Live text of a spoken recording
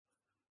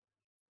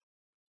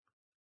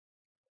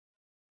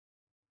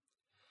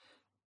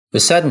We're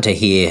saddened to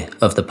hear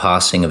of the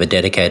passing of a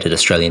dedicated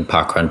Australian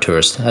parkrun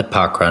tourist at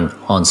Parkrun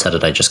on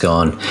Saturday just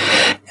gone.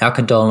 Our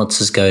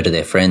condolences go to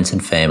their friends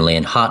and family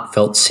and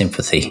heartfelt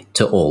sympathy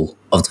to all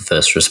of the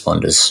first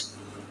responders.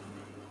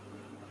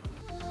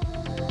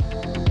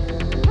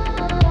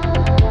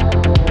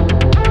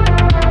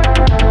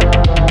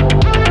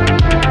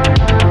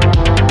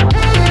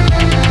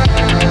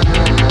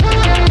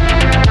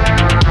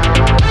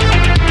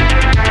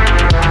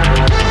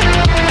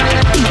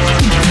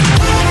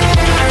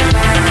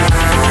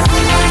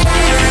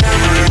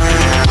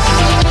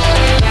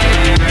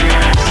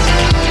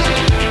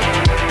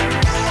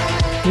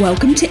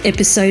 Welcome to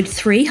episode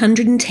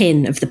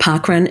 310 of the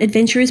Parkrun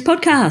Adventurers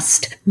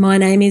podcast. My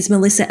name is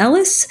Melissa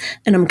Ellis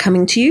and I'm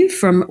coming to you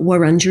from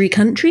Wurundjeri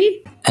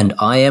country. And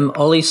I am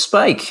Ollie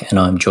Spake and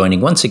I'm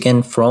joining once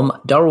again from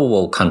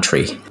Dharawal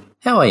country.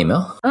 How are you,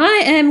 Mel?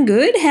 I am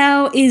good.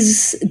 How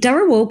is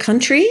Dharawal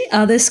country?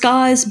 Are the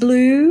skies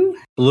blue?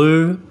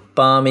 Blue,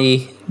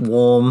 balmy,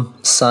 warm,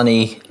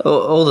 sunny,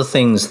 all the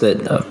things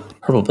that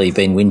probably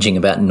been whinging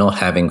about not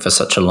having for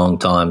such a long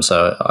time.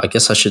 So I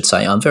guess I should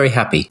say I'm very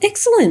happy.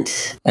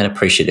 Excellent. And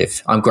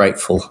appreciative. I'm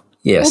grateful.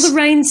 Yes. All the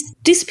rain's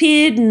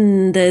disappeared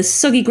and the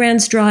soggy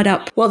ground's dried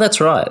up. Well,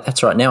 that's right.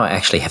 That's right. Now I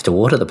actually have to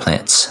water the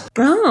plants.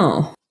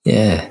 Oh.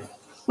 Yeah.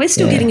 We're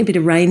still getting a bit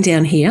of rain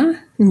down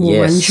here in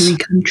Wurundjeri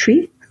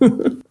country.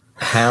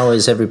 How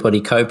is everybody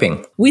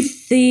coping?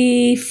 With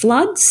the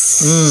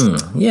floods?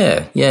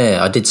 Yeah.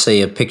 I did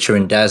see a picture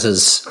in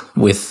Dazza's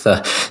with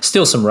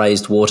still some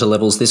raised water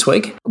levels this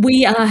week.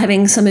 We are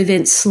having some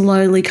events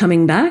slowly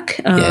coming back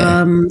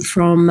from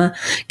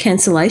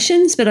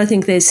cancellations, but I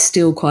think there's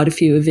still quite a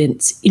few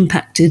events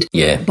impacted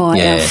by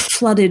our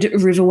flooded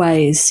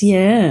riverways.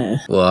 Yeah.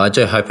 Well, I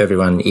do hope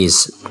everyone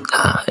is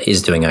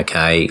doing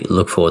okay.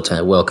 Look forward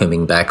to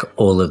welcoming back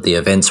all of the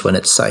events when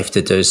it's safe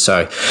to do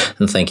so.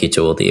 And thank you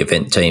to all the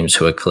event teams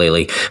who are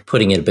clearly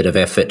putting in a bit of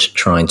effort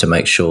trying to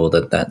make sure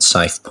that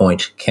safe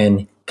point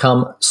can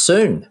come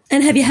soon.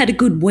 And have you had a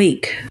good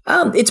week?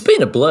 It's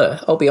been a blur.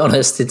 I'll be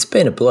honest. It's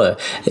been a blur.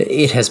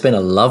 It has been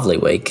a lovely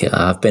week.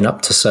 I've been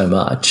up to so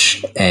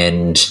much,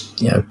 and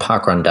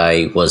Parkrun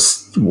Day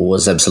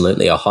was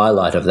absolutely a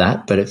highlight of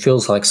that. But it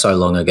feels like so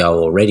long ago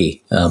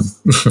already. I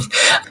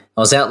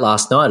was out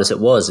last night as it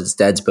was. It's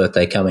Dad's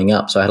birthday coming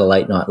up, so I had a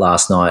late night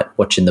last night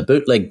watching the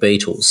bootleg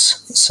Beatles.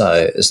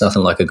 So there's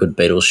nothing like a good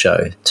Beatles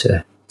show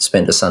to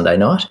spend a Sunday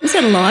night. Was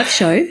that a live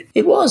show?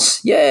 It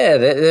was, yeah.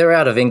 They're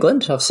out of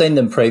England. I've seen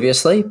them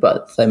previously,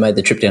 but they made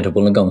the trip down to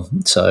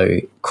Wollongong, so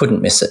couldn't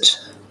miss it.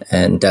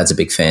 And Dad's a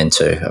big fan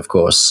too, of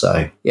course.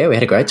 So, yeah, we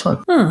had a great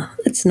time. Oh,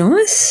 that's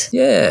nice.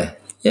 Yeah.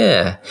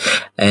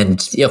 And,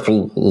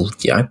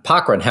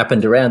 Parkrun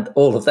happened around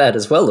all of that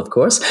as well, of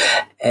course.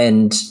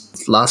 And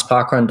last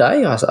Parkrun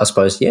Day, I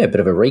suppose, a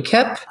bit of a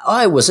recap.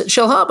 I was at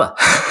Shellharbour.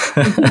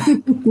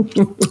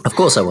 Of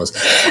course I was.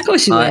 Of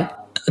course you were.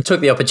 I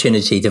took the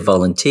opportunity to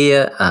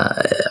volunteer.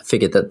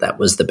 Figured that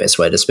was the best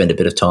way to spend a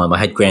bit of time. I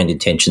had grand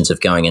intentions of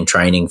going and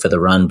training for the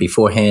run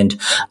beforehand.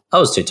 I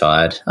was too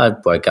tired. I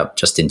woke up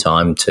just in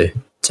time to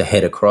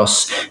head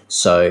across.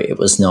 So it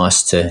was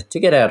nice to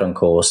get out on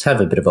course, have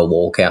a bit of a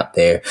walk out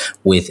there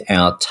with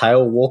our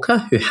tail walker,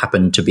 who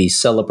happened to be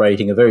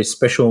celebrating a very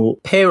special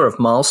pair of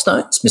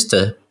milestones,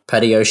 Mr.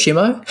 Paddy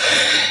Oshimo,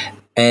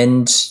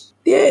 and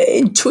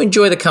to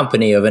enjoy the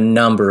company of a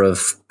number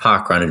of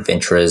parkrun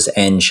adventurers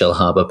and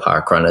Shellharbour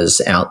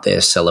parkrunners out there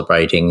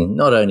celebrating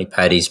not only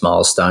Paddy's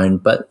milestone,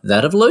 but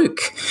that of Luke.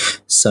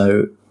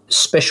 So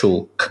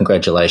special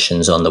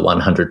congratulations on the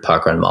 100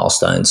 parkrun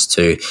milestones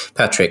to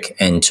Patrick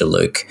and to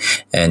Luke,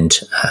 and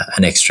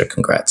an extra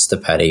congrats to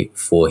Paddy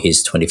for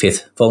his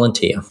 25th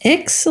volunteer.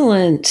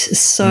 Excellent.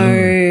 So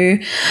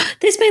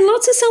there's been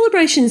lots of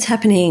celebrations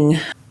happening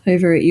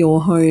over at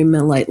your home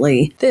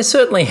lately. There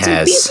certainly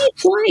has. It's a busy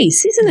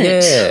place, isn't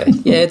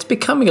it? Yeah, it's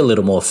becoming a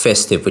little more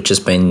festive, which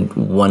has been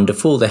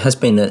wonderful. There has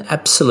been an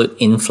absolute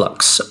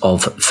influx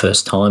of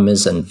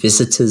first-timers and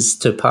visitors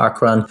to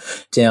Parkrun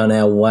down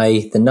our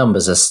way. The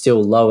numbers are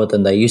still lower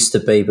than they used to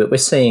be, but we're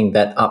seeing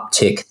that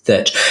uptick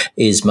that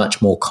is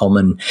much more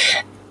common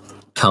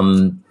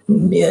come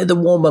the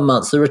warmer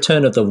months, the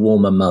return of the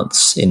warmer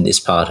months in this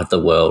part of the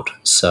world.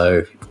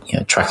 So,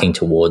 tracking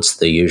towards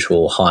the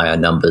usual higher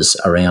numbers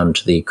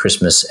around the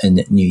Christmas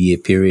and New Year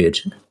period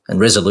and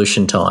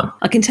resolution time.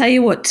 I can tell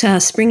you what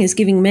spring is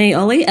giving me,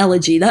 Ollie.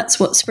 Allergy. That's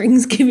what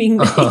spring's giving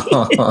me.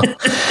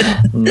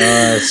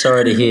 No,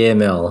 sorry to hear,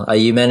 Mel. Are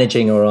you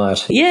managing all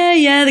right?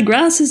 Yeah. The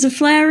grasses are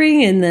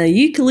flowering and the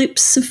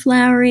eucalypts are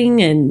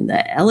flowering and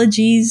the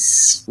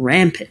allergies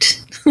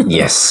rampant.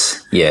 Yes.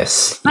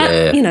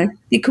 But,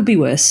 it could be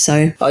worse.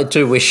 So I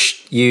do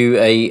wish you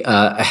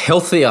a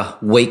healthier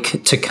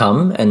week to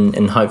come,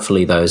 and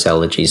hopefully those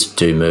allergies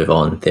do move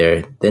on.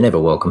 They're never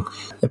welcome.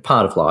 They're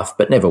part of life,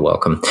 but never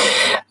welcome.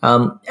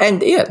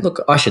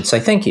 I should say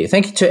thank you.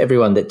 Thank you to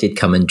everyone that did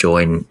come and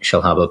join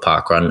Shellharbour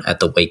Parkrun at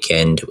the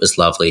weekend. It was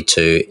lovely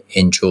to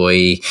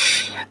enjoy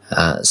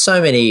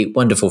so many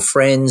wonderful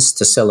friends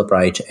to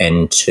celebrate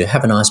and to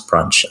have a nice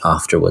brunch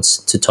afterwards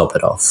to top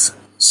it off.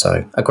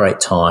 So a great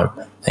time.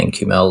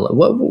 Thank you, Mel.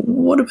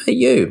 What what about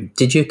you?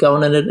 Did you go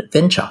on an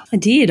adventure? I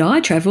did. I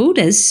travelled,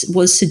 as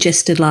was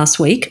suggested last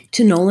week,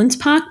 to Nolen's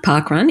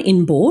parkrun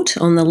in Bort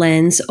on the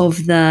lands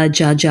of the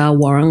Dazza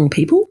Warung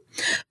people.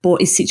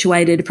 Bort is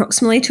situated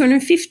approximately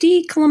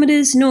 250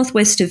 kilometres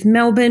northwest of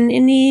Melbourne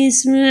and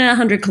is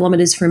 100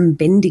 kilometres from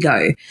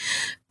Bendigo.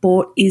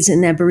 Bort is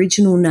an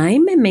Aboriginal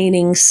name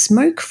meaning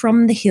smoke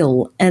from the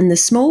hill, and the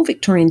small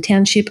Victorian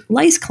township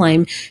lays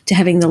claim to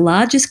having the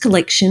largest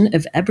collection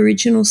of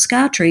Aboriginal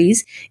scar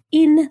trees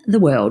in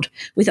the world,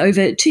 with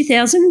over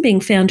 2,000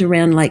 being found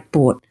around Lake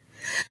Bort.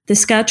 The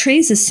scar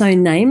trees are so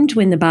named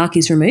when the bark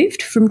is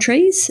removed from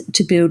trees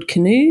to build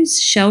canoes,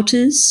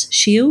 shelters,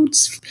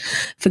 shields,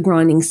 for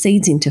grinding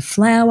seeds into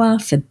flour,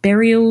 for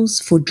burials,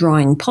 for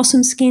drying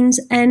possum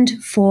skins,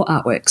 and for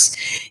artworks.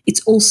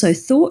 It's also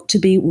thought to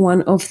be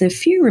one of the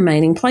few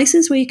remaining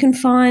places where you can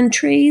find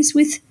trees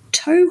with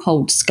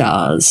toe-hold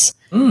scars.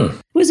 It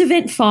was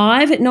event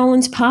 5 at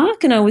Nolen's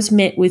Park, and I was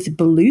met with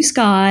blue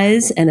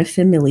skies and a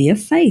familiar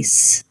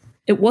face.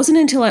 It wasn't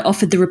until I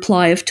offered the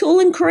reply of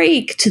Toolan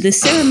Creek to the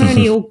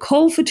ceremonial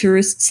call for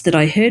tourists that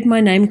I heard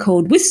my name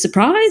called with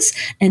surprise,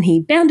 and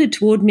he bounded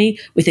toward me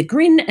with a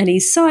grin and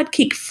his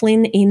sidekick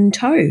Flynn in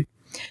tow.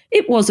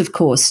 It was, of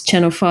course,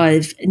 Channel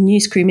 5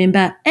 news crew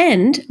member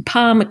and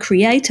Palm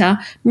creator,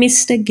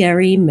 Mr.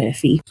 Gary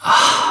Murphy.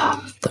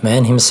 The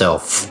man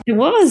himself. It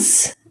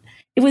was.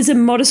 It was a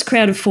modest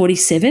crowd of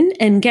 47,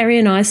 and Gary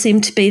and I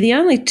seemed to be the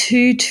only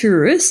 2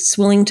 tourists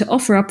willing to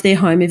offer up their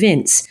home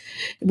events.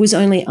 It was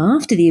only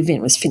after the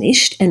event was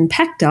finished and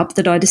packed up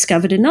that I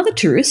discovered another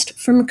tourist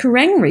from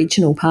Kerrang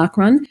Regional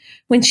Parkrun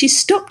when she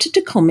stopped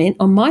to comment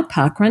on my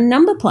parkrun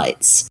number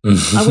plates.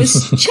 I was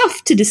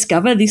chuffed to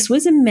discover this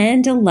was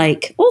Amanda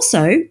Lake,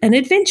 also an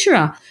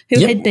adventurer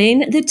who had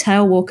been the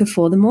tail walker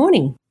for the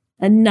morning.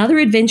 Another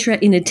adventurer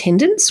in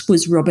attendance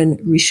was Robin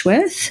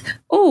Rishworth,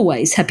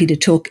 always happy to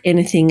talk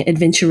anything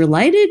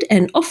adventure-related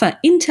and offer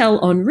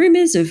intel on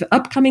rumours of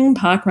upcoming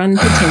parkrun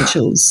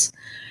potentials.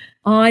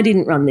 I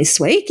didn't run this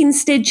week,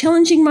 instead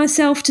challenging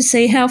myself to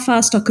see how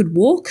fast I could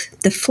walk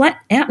the flat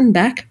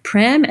out-and-back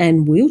pram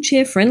and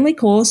wheelchair-friendly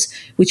course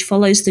which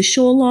follows the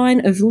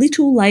shoreline of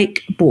Little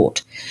Lake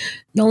Bort.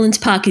 Nolen's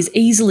Park is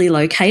easily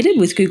located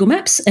with Google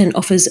Maps and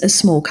offers a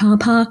small car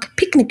park,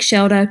 picnic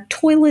shelter,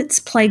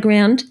 toilets,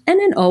 playground and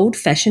an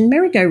old-fashioned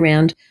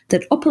merry-go-round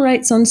that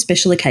operates on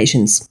special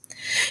occasions.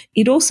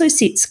 It also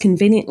sits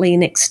conveniently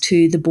next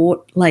to the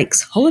Bort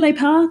Lakes Holiday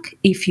Park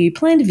if you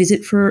plan to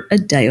visit for a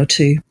day or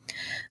two.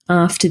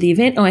 After the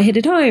event, I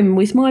headed home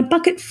with my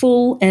bucket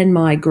full and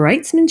my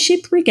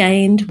greatsmanship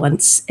regained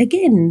once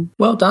again.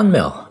 Well done,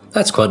 Mel.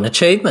 That's quite an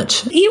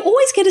achievement. You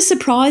always get a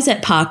surprise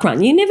at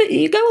parkrun.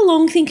 You go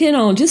along thinking,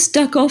 I'll just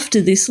duck off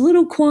to this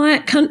little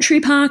quiet country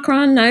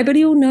parkrun.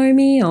 Nobody will know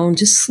me. I'll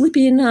just slip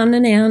in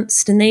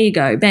unannounced, and there you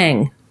go,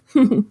 bang.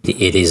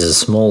 It is a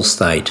small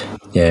state,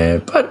 yeah.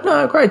 But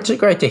no, great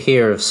to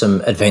hear of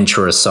some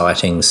adventurous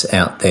sightings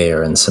out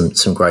there and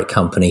some great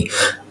company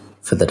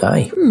for the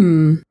day.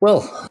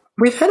 Well,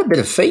 we've had a bit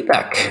of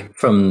feedback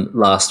from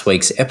last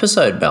week's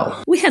episode,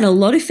 Mel. We had a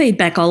lot of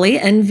feedback, Ollie,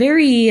 and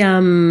very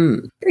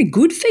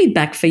good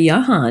feedback for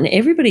Johan.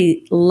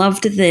 Everybody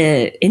loved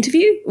the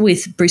interview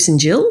with Bruce and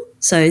Jill.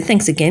 So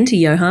thanks again to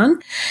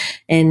Johan,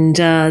 and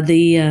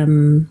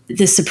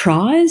the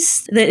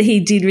surprise that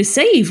he did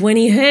receive when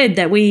he heard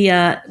that we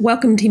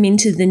welcomed him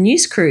into the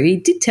news crew. He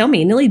did tell me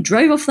he nearly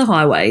drove off the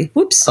highway.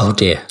 Whoops! Oh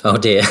dear!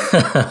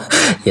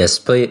 Yes,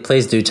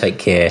 please do take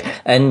care.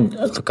 And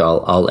look,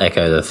 I'll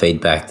echo the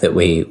feedback that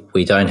we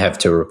don't have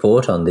to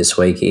report on this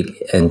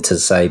week, and to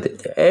say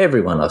that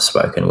everyone I've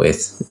spoken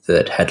with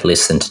that had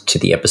listened to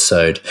the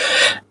episode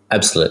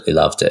absolutely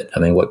loved it.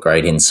 I mean, what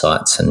great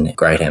insights and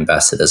great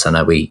ambassadors. I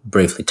know we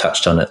briefly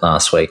touched on it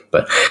last week,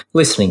 but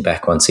listening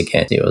back once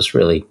again, it was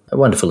really a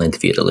wonderful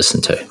interview to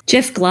listen to.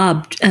 Jeff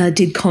Glubb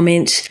did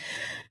comment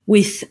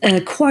with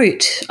a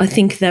quote, I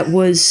think that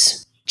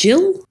was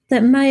Jill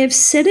that may have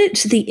said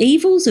it: "The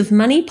evils of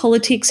money,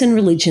 politics and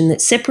religion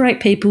that separate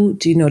people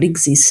do not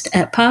exist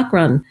at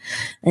Parkrun."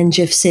 And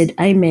Jeff said,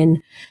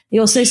 amen. He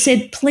also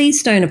said,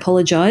 please don't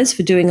apologise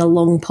for doing a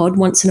long pod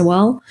once in a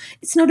while.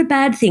 It's not a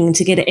bad thing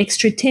to get an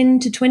extra 10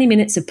 to 20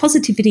 minutes of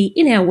positivity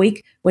in our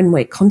week when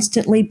we're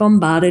constantly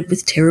bombarded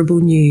with terrible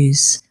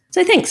news.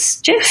 So thanks,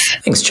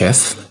 Jeff. Thanks,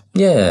 Jeff.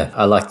 Yeah,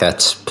 I like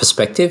that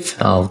perspective.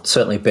 I'll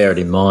certainly bear it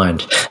in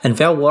mind. And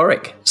Val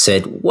Warwick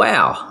said,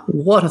 wow,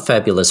 what a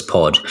fabulous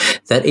pod.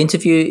 That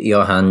interview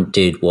Johan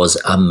did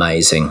was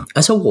amazing.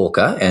 As a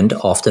walker, and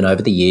often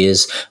over the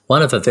years,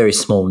 one of a very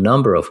small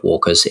number of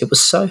walkers, it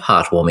was so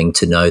heartwarming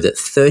to know that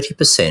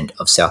 30%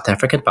 of South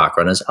African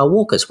parkrunners are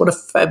walkers. What a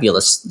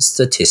fabulous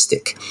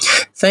statistic.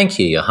 Thank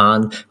you,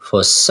 Johan,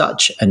 for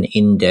such an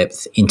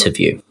in-depth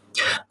interview.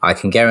 I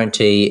can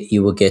guarantee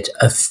you will get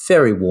a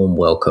very warm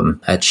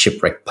welcome at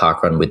Shipwreck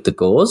Parkrun with the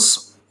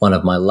Gores. One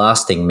of my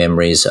lasting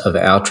memories of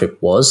our trip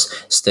was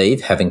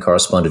Steve, having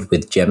corresponded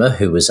with Gemma,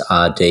 who was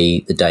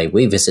RD the day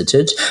we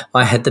visited.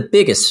 I had the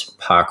biggest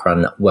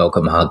parkrun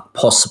welcome hug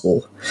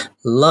possible.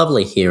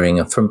 Lovely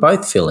hearing from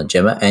both Phil and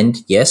Gemma,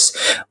 and yes,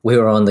 we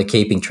were on the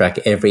keeping track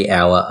every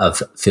hour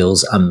of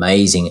Phil's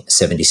amazing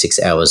 76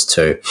 hours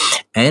too.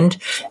 And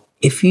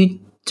if you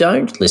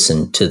don't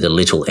listen to the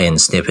little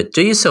end snippet,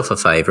 do yourself a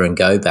favour and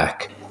go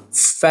back.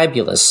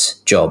 Fabulous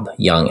job,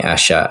 young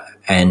Asher,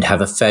 and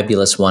have a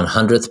fabulous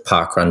 100th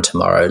parkrun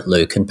tomorrow,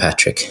 Luke and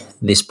Patrick.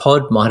 This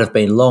pod might have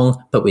been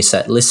long, but we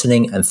sat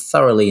listening and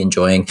thoroughly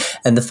enjoying,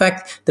 and the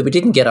fact that we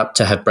didn't get up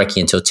to have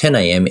brekkie until 10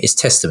 a.m. is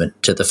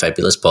testament to the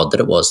fabulous pod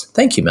that it was.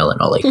 Thank you, Mel and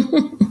Ollie.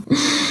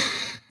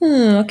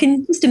 I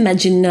can just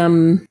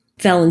imagine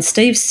Val and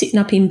Steve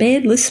sitting up in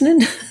bed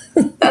listening.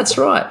 That's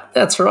right.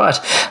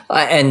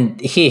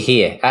 And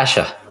here,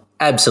 Asher,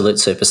 absolute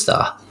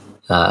superstar.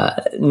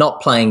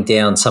 Not playing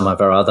down some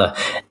of our other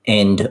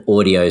end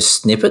audio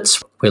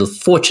snippets. We're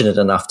fortunate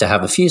enough to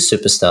have a few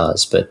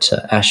superstars, but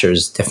Asher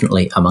is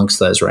definitely amongst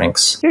those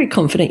ranks. Very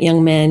confident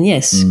young man,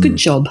 yes. Good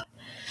job.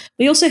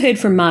 We also heard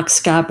from Mark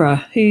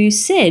Scarborough, who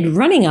said,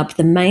 running up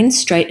the main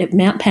straight at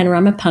Mount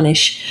Panorama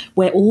Punish,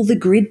 where all the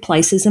grid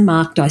places are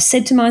marked, I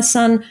said to my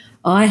son,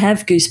 I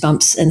have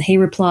goosebumps, and he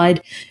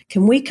replied,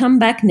 can we come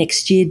back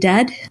next year,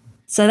 Dad?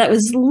 So that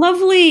was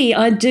lovely.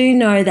 I do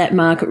know that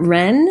Mark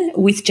ran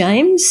with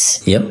James,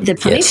 the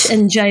Punish,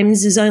 and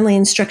James's only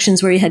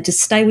instructions were he had to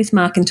stay with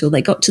Mark until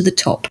they got to the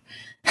top.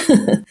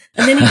 And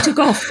then he took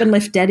off and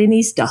left Dad in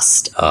his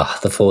dust. Oh,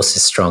 the force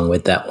is strong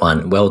with that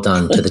one. Well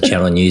done to the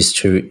Channel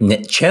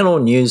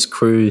News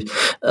crew.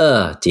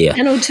 Oh, dear.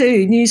 Channel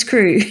 2 News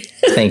crew.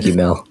 Thank you,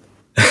 Mel.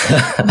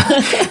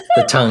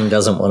 The tongue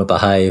doesn't want to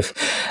behave.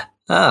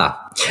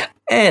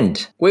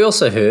 And we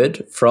also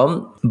heard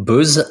from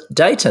Buzz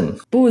Dayton.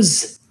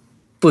 Buzz.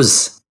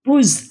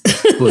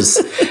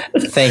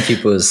 Thank you,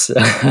 Buzz.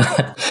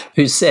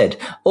 Who said,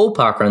 all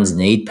parkruns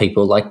need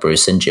people like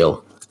Bruce and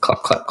Jill.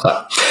 Clap, clap,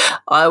 clap.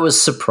 I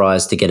was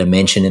surprised to get a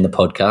mention in the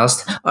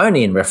podcast,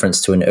 only in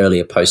reference to an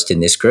earlier post in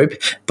this group,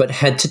 but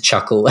had to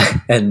chuckle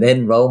and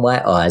then roll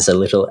my eyes a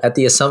little at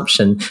the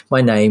assumption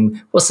my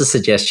name was the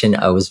suggestion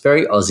I was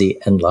very Aussie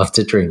and love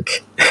to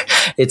drink.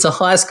 It's a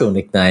high school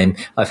nickname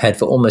I've had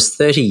for almost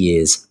 30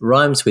 years,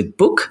 rhymes with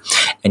book,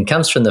 and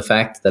comes from the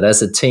fact that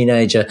as a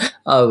teenager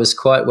I was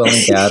quite well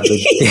endowed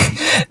with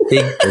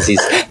big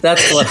pussies.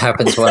 That's what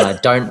happens when I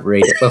don't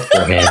read it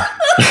beforehand.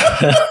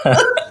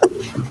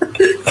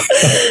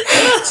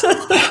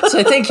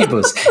 So thank you,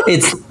 Buzz.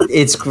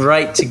 It's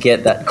great to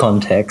get that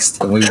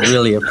context, and we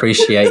really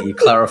appreciate you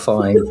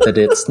clarifying that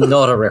it's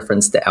not a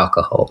reference to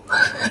alcohol.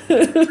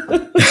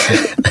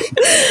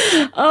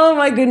 Oh,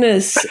 my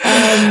goodness.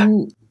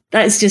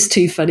 That's just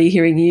too funny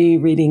hearing you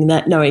reading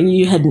that, knowing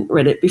you hadn't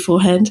read it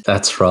beforehand.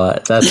 That's right.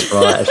 I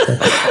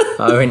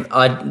mean,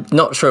 I'm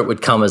not sure it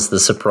would come as the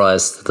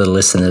surprise to the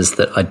listeners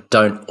that I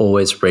don't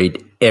always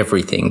read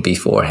everything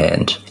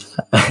beforehand,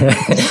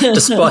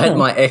 despite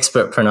my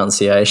expert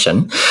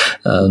pronunciation.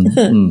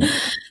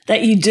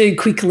 That you do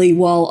quickly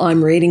while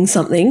I'm reading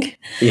something.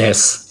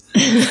 Yes.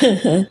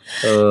 But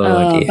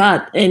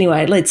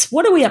anyway,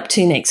 what are we up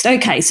to next?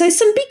 Okay, so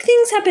some big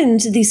things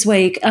happened this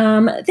week.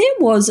 There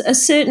was a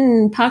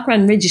certain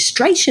parkrun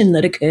registration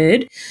that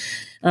occurred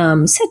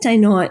Saturday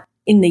night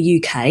in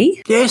the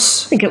UK.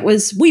 Yes. I think it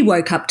was, we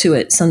woke up to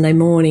it Sunday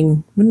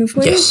morning, wouldn't have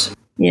we? Yes.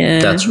 Yeah.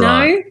 That's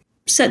right. No?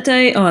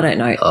 Saturday? Oh, I don't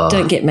know.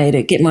 Don't get me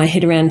to get my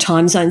head around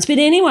time zones. But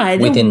anyway.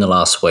 Within the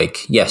last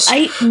week, yes.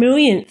 8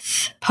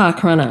 millionth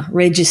parkrunner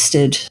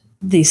registered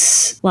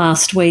this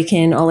last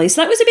weekend, Ollie.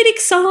 So that was a bit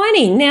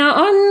exciting. Now,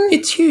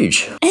 it's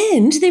huge.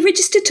 And they're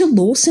registered to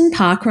Lawson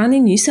Parkrun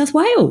in New South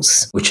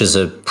Wales. Which is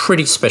a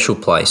pretty special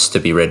place to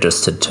be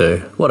registered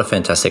to. What a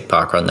fantastic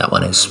parkrun that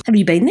one is. Have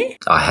you been there?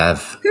 I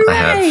have. Hooray. I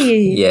have.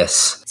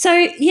 Yes. So,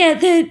 yeah,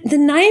 the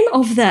name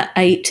of the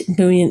 8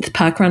 millionth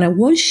parkrunner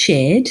was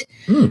shared,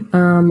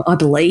 I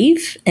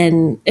believe,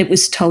 and it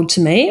was told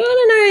to me. I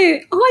don't know.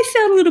 I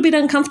felt a little bit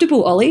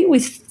uncomfortable, Ollie,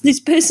 with this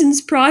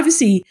person's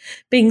privacy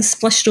being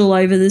splashed all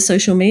over the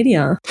social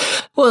media.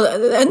 Well,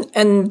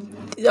 and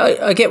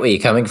I get where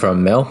you're coming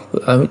from, Mel.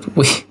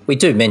 We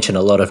do mention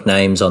a lot of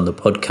names on the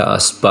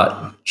podcast,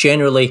 but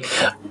generally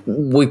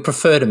we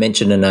prefer to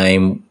mention a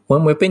name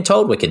when we've been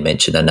told we can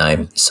mention a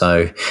name.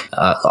 So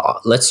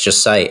let's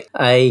just say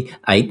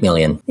A8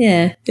 million.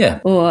 Yeah. Yeah.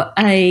 Or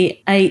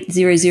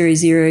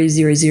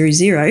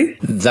A8000000.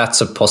 That's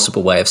a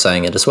possible way of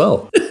saying it as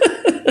well.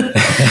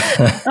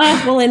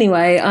 Well,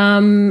 anyway,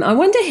 I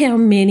wonder how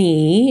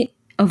many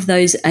of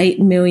those 8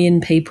 million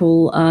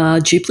people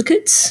are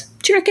duplicates.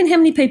 Do you reckon how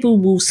many people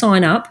will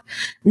sign up,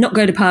 not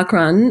go to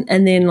parkrun,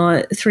 and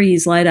then 3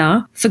 years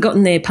later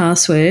forgotten their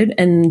password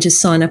and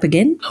just sign up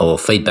again? Or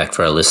feedback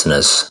for our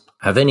listeners.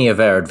 Have any of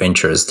our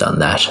adventurers done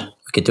that?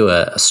 We could do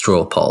a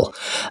straw poll.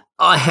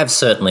 I have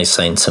certainly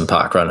seen some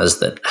parkrunners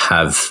that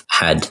have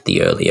had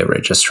the earlier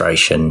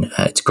registration.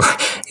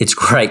 It's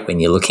great when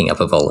you're looking up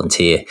a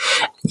volunteer.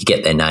 You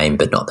get their name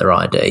but not their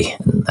ID,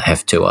 and they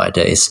have 2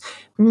 IDs.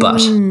 But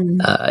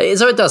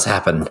so it does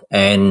happen,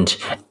 and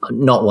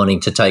not wanting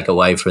to take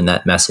away from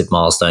that massive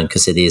milestone,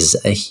 because it is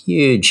a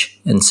huge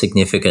and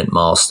significant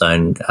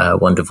milestone,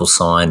 wonderful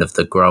sign of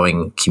the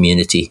growing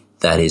community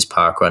that is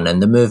parkrun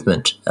and the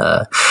movement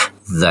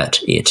that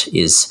it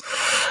is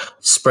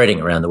spreading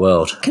around the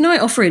world. Can I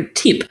offer a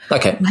tip?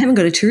 Okay. I haven't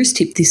got a tourist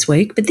tip this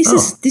week, but this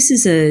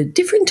is a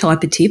different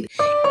type of tip.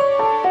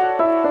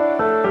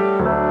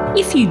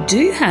 If you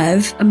do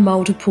have a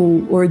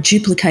multiple or a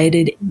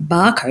duplicated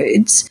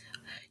barcodes,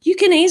 you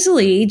can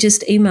easily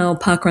just email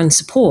Parkrun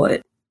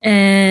support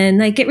and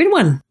they get rid of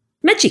one.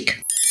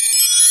 Magic.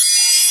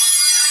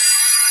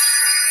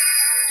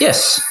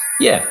 Yes.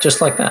 Yeah, just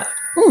like that.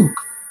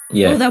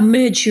 Yeah. Well, they'll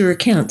merge your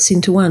accounts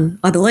into one,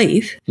 I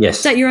believe. Yes.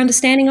 Is that your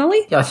understanding,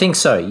 Ollie? I think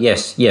so.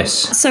 Yes.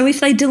 So if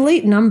they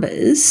delete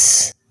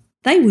numbers,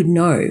 they would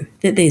know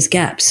that there's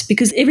gaps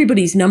because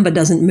everybody's number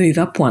doesn't move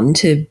up one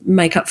to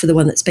make up for the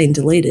one that's been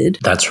deleted.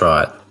 That's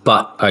right.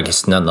 But I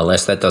guess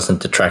nonetheless, that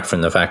doesn't detract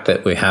from the fact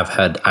that we have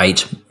had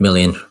 8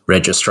 million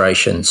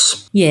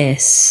registrations.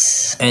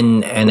 Yes.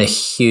 And a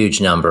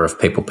huge number of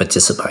people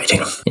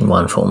participating in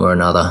one form or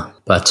another.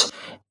 But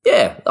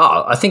yeah,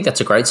 I think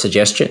that's a great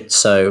suggestion.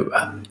 So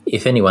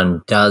if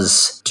anyone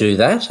does do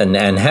that and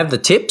have the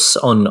tips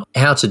on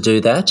how to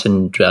do that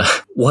and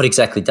what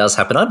exactly does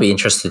happen, I'd be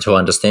interested to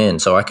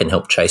understand so I can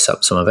help chase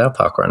up some of our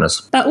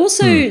parkrunners. But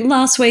also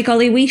last week,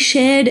 Ollie, we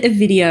shared a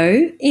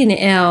video in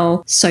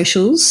our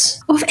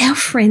socials of our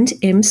friend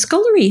M.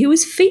 Scollery, who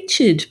was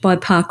featured by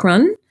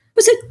Parkrun.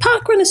 Was it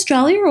Parkrun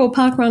Australia or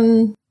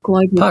Parkrun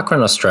Global?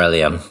 Parkrun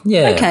Australia,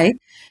 yeah. Okay.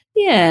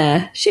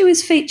 Yeah, she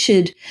was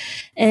featured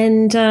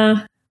and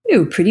we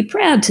were pretty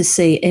proud to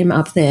see Em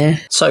up there.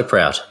 So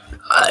proud.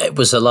 It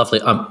was a lovely,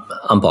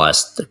 I'm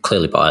biased,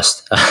 clearly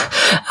biased,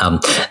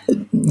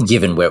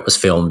 given where it was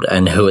filmed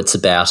and who it's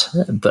about.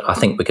 But I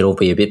think we could all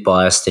be a bit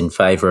biased in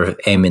favour of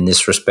Em in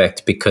this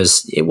respect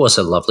because it was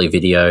a lovely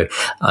video.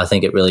 I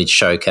think it really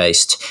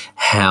showcased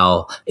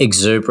how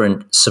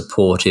exuberant,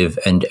 supportive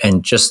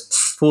and just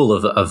full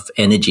of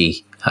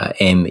energy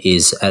Em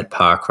is at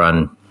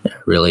Parkrun.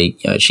 Really,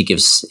 she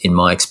gives, in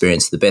my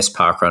experience, the best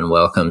parkrun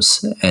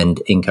welcomes and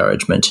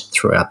encouragement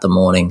throughout the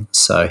morning.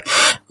 So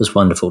it was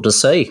wonderful to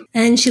see.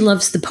 And she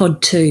loves the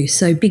pod too.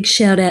 So big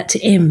shout out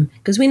to Em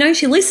because we know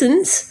she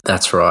listens.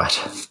 That's right.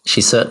 She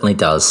certainly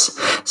does.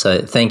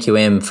 So thank you,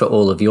 Em, for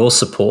all of your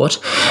support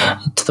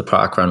to the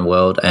parkrun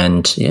world.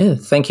 And yeah,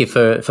 thank you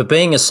for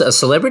being a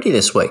celebrity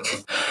this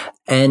week.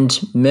 And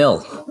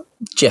Mel,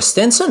 Jess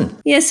Stenson.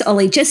 Yes,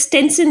 Ollie, Jess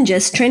Stenson,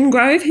 Jess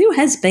Trengrove, who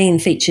has been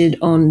featured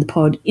on the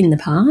pod in the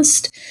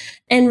past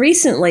and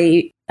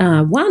recently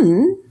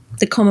won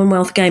the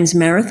Commonwealth Games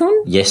Marathon.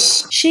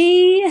 Yes.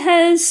 She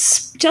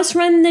has just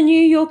run the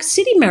New York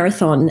City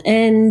Marathon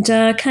and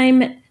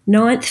came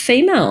 9th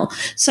female.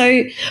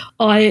 So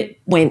I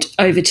went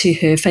over to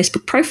her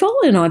Facebook profile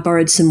and I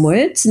borrowed some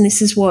words, and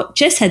this is what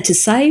Jess had to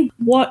say.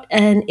 What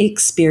an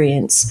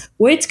experience.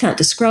 Words can't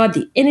describe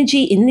the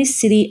energy in this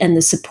city and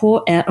the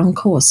support out on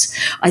course.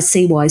 I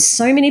see why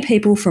so many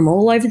people from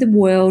all over the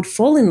world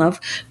fall in love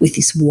with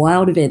this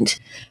wild event.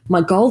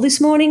 My goal this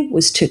morning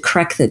was to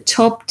crack the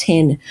top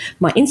 10.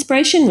 My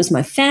inspiration was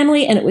my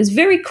family, and it was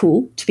very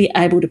cool to be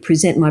able to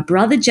present my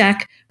brother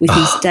Jack with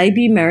his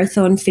debut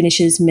marathon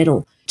finisher's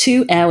medal.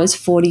 2 hours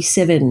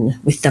 47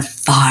 with the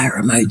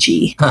fire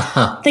emoji.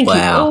 Thank you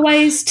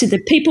always to the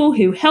people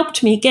who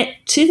helped me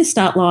get to the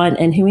start line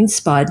and who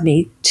inspired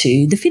me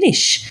to the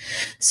finish.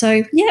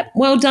 So, yeah,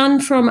 well done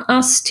from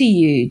us to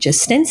you,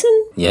 Jess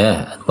Stenson.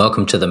 Yeah,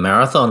 welcome to the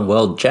marathon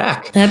world,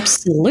 Jack.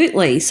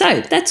 Absolutely. So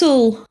that's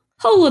all.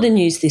 Whole lot of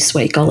news this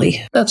week,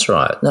 Ollie. That's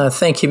right. No,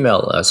 thank you,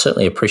 Mel. I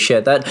certainly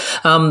appreciate that.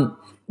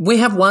 We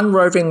have one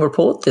roving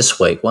report this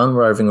week, one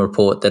roving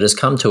report that has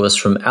come to us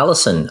from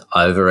Alison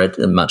over at,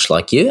 much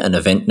like you, an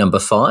event number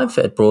 5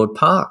 at Broad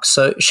Park.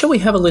 So shall we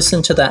have a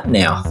listen to that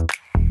now?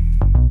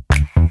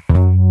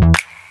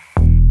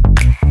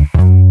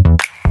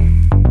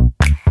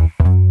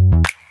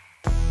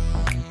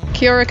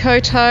 Kia ora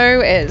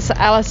koutou, it's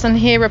Alison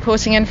here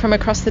reporting in from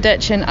across the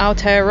ditch in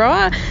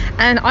Aotearoa,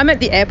 and I'm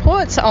at the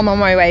airport, so I'm on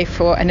my way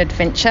for an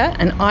adventure,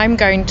 and I'm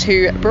going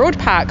to Broad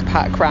Park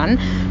Parkrun,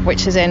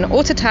 which is in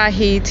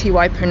Otatahi Te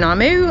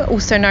Waipounamu,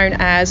 also known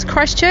as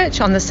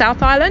Christchurch on the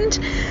South Island,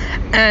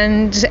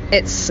 and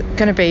it's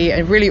going to be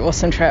a really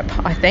awesome trip,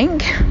 I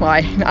think. Well,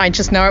 I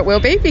just know it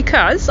will be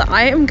because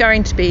I am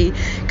going to be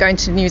going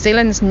to New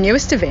Zealand's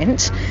newest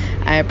event,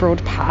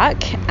 Broad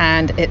Park,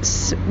 and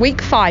it's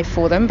week 5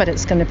 for them, but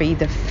it's going to be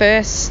the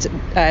first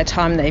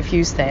time they've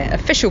used their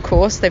official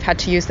course. They've had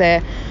to use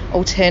their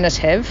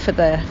alternative for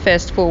the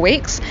first 4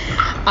 weeks.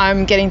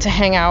 I'm getting to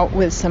hang out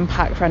with some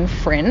parkrun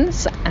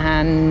friends,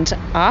 and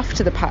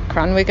after the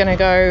parkrun we're going to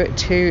go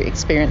to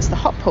experience the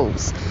hot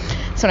pools.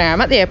 So now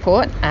I'm at the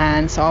airport,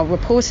 and so I'll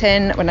report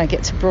in when I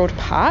get to Broad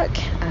Park,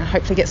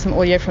 hopefully get some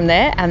audio from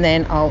there, and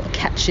then I'll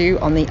catch you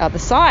on the other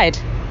side.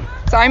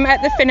 So I'm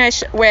at the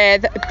finish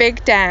with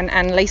Big Dan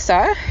and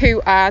Lisa, who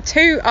are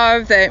two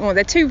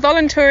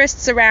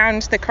volunteerists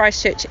around the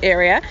Christchurch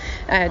area.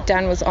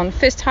 Dan was on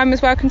first time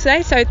as welcome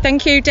today, so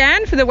thank you,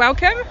 Dan, for the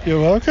welcome.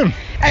 You're welcome.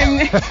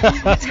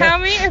 Tell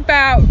me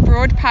about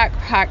Broad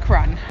Park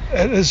Run.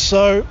 It is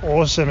so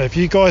awesome. If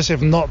you guys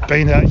have not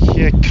been out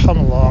here, come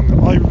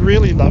along. I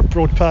really love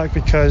Broad Park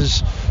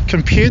because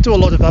compared to a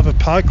lot of other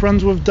park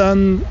runs we've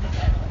done,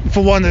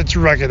 for one, it's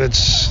rugged.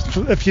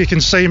 If you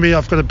can see me,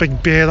 I've got a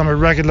big beard. I'm a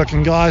rugged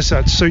looking guy, so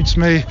it suits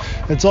me.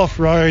 It's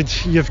off-road.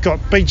 You've got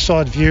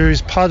beachside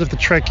views. Part of the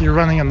track you're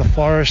running in the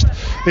forest.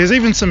 There's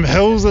even some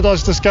hills that I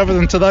discovered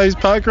in today's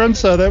park run,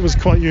 so that was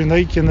quite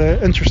unique and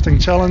an interesting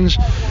challenge.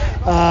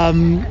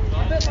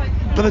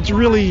 But it's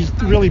really,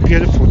 really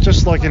beautiful,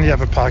 just like any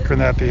other park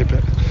run out there.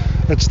 But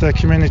it's the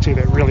community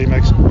that really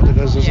makes it what it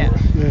is, isn't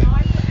it?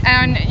 Yeah.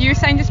 And you were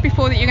saying just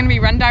before that you're going to be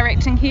run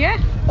directing here?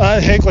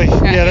 Hagley.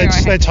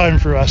 That's home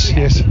for us,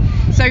 yes.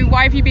 So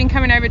why have you been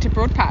coming over to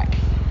Broad Park?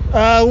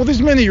 Well,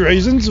 there's many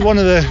reasons. One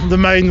of the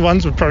main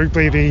ones would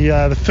probably be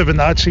the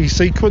Fibonacci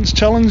sequence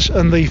challenge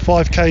in the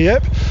 5K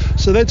app.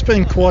 So that's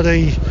been quite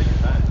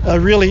a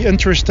really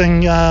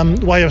interesting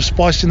way of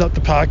spicing up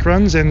the park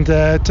runs and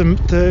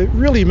to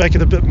really make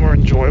it a bit more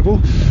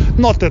enjoyable.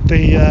 Not that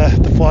the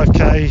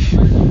 5K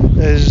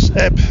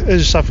app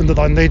is something that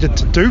I needed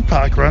to do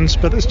park runs,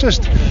 but it's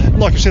just,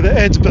 like I said, it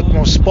adds a bit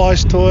more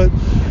spice to it.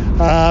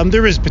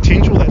 There is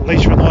potential that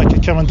Lisa and I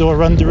could come and do a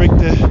run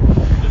director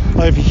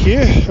over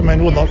here. I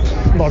mean, we're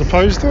not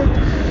opposed to it.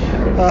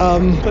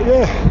 But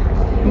yeah.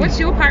 What's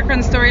your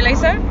parkrun story,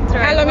 Lisa?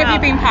 How long have you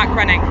been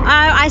parkrunning?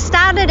 I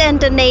started in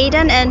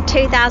Dunedin in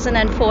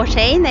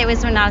 2014. That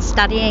was when I was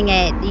studying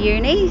at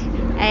uni,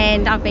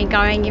 and I've been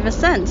going ever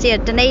since. Yeah,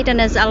 Dunedin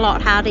is a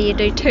lot harder. You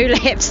do 2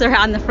 laps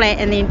around the flat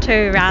and then 2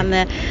 around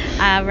the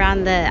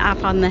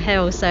up on the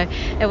hill. So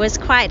it was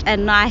quite a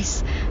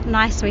nice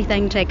wee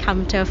thing to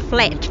come to a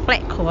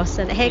flat course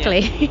at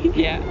Hagley.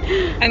 Yeah.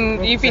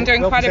 And you've been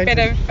doing quite a bit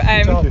of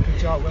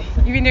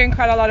you've been doing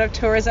quite a lot of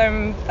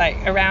tourism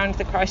like around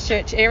the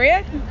Christchurch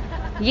area.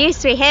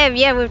 Yes, we have.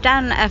 Yeah, we've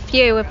done a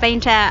few. We've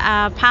been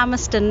to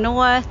Palmerston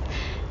North,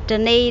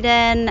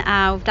 Dunedin.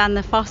 We've done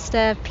the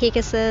Foster,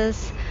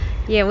 Pegasus.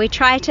 Yeah, we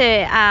try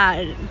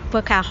to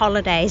book our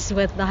holidays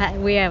with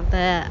where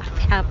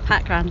our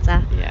park runs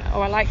are. Yeah,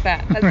 I like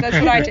that. That's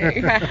what I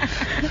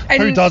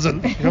do. Who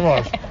doesn't? Come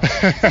on.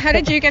 So how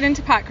did you get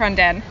into parkrun,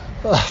 Dan?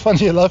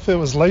 Funny enough, it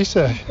was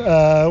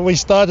Lisa. We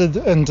started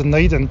in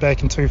Dunedin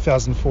back in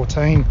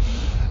 2014,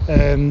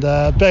 and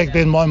back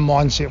then my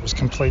mindset was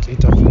completely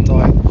different.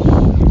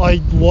 I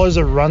was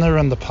a runner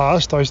in the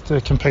past. I used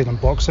to compete in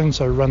boxing,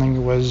 so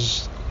running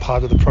was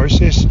part of the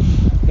process,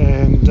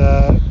 and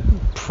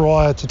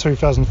prior to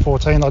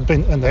 2014 I'd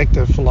been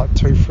inactive for like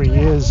 2-3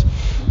 years,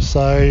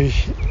 so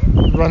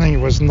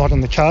running was not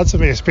in the cards for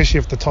me, especially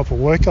with the type of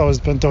work I was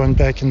been doing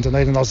back in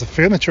Dunedin. I was a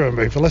furniture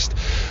removalist,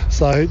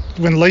 so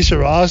when Lisa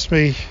asked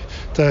me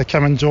to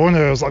come and join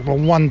her, it was like, well,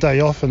 1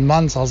 day off in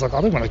months. I was like, I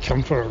don't want to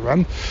come for a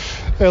run.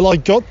 And I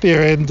got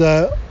there, and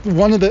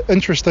one of the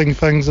interesting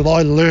things that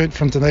I learnt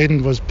from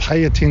Dunedin was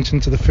pay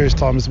attention to the first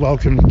timers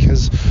welcome,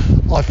 because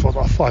I thought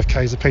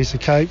 5K is a piece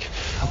of cake.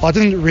 I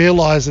didn't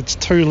realise it's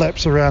 2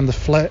 laps around the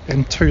flat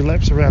and 2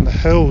 laps around the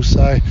hill,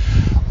 so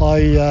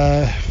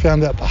I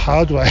found out the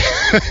hard way.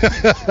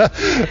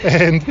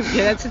 And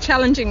yeah, that's a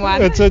challenging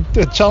one. It's a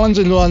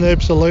challenging one,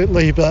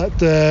 absolutely, but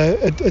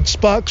it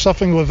sparked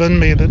something within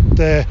me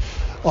that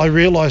I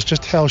realised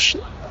just how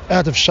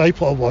out of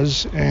shape I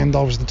was, and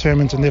I was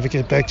determined to never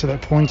get back to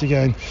that point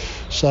again.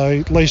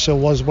 So Lisa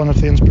was one of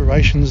the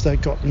inspirations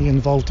that got me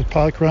involved with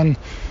parkrun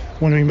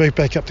when we moved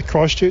back up to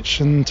Christchurch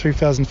in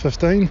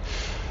 2015.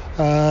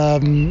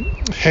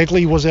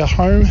 Hagley was our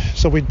home,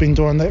 so we'd been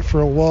doing that for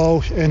a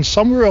while, and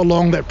somewhere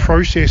along that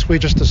process we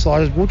just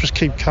decided we'll just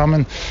keep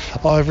coming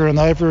over and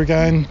over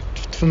again.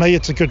 For me,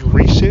 it's a good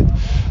reset,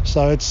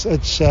 so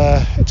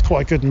it's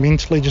quite good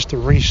mentally just to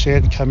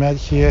reset and come out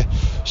here,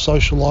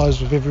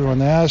 socialise with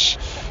everyone else.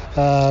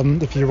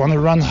 If you want to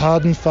run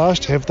hard and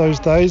fast, have those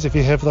days. If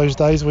you have those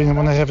days when you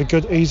want to have a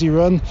good easy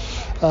run,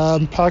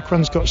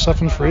 parkrun's got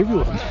something for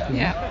everyone.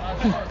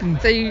 Yeah.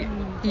 So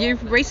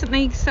you've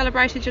recently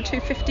celebrated your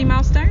 250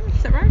 milestone,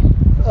 is that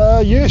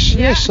right?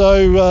 Yes.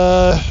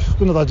 So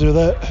when did I do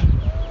that?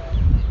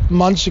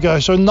 Months ago.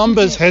 So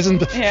numbers hasn't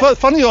been... Yeah.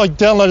 Funny, I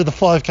downloaded the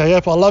 5K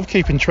app. I love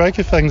keeping track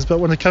of things,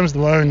 but when it comes to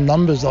my own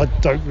numbers, I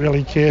don't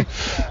really care.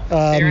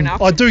 Fair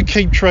enough. I do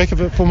keep track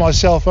of it for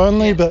myself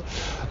only, but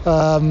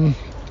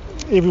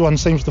everyone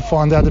seems to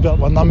find out about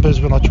my numbers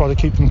when I try to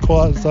keep them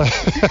quiet. So.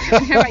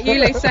 How about you,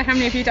 Lisa? How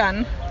many have you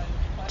done?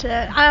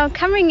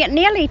 Coming at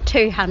nearly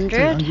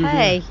 200.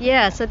 Hey,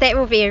 yeah. So that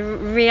will be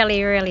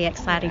really, really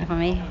exciting for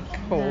me.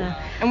 Cool.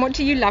 And what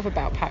do you love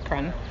about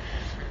parkrun?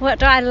 What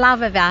do I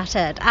love about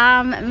it?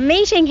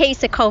 Meeting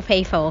heaps of cool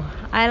people.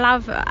 I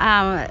love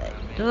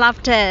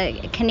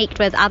to connect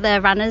with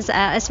other runners,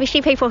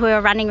 especially people who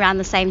are running around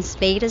the same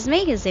speed as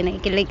me, because then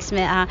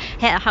it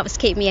helps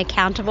keep me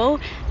accountable,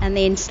 and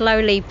then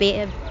slowly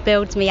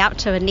builds me up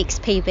to a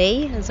next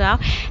PB as well.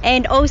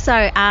 And also,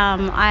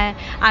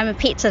 I'm a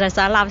pet sitter,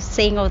 so I love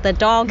seeing all the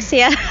dogs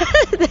here.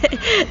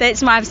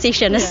 That's my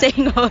obsession, is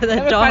seeing all the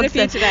dogs. Quite a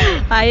few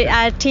today.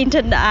 I tend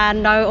to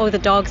know all the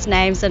dogs'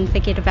 names and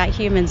forget about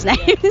humans' names.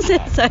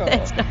 So cool.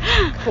 That's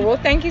cool.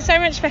 Thank you so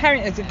much for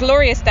having. It's a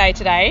glorious day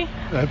today.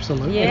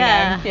 Absolutely.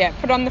 Yeah.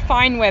 Put on the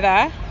fine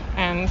weather,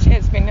 and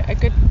it's been a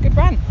good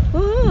run.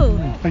 Ooh.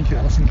 Thank you,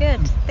 Alison.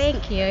 Good.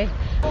 Thank you.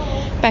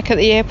 Back at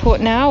the airport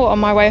now, on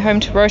my way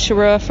home to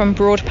Rotorua from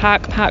Broad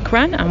Park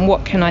Parkrun, and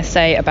what can I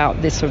say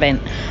about this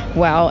event?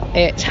 Well,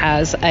 it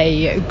has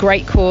a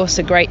great course,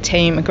 a great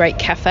team, a great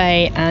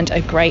cafe, and a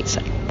great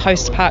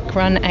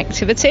post-parkrun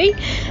activity.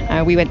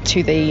 We went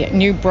to the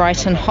New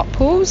Brighton hot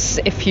pools.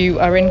 If you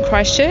are in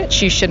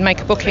Christchurch, you should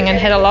make a booking and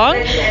head along.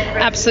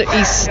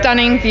 Absolutely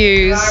stunning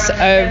views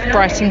of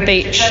Brighton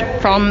Beach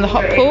from the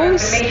hot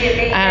pools.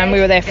 We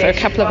were there for a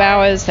couple of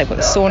hours. They've got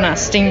the sauna,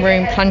 steam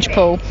room, plunge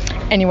pool.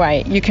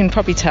 Anyway, you can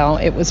probably tell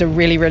it was a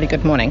really, really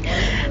good morning.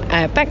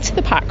 Back to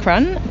the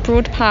parkrun.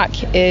 Broad Park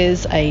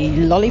is a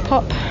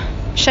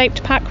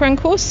lollipop-shaped parkrun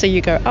course, so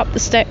you go up the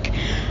stick,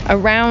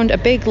 around a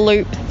big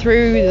loop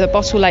through the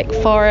Bottle Lake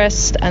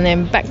Forest, and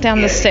then back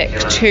down the stick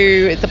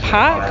to the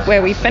park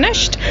where we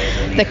finished.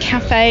 The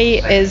cafe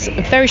is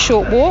a very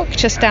short walk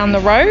just down the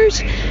road.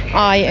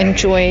 I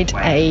enjoyed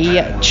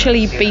a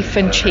chili beef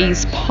and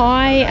cheese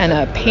pie and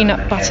a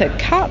peanut butter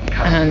cup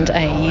and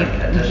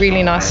a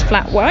really nice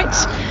flat white.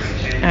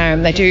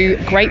 They do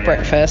great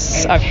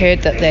breakfasts. I've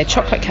heard that their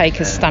chocolate cake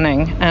is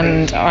stunning,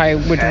 and I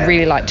would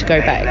really like to go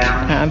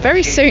back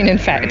very soon, in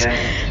fact.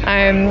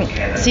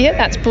 So yeah,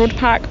 that's Broad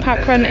Park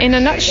Parkrun in a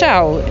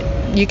nutshell.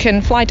 You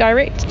can fly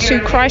direct to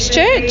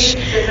Christchurch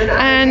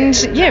and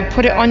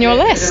put it on your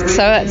list. So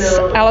that's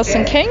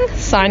Alison King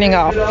signing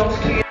off.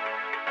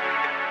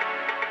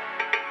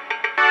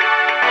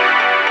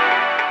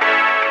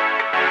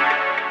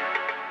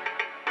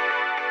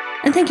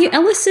 And thank you,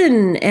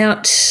 Alison,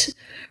 out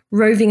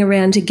roving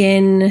around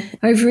again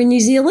over in New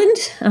Zealand.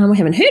 We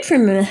haven't heard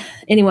from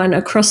anyone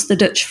across the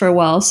ditch for a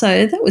while,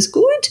 so that was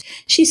good.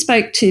 She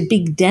spoke to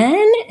Big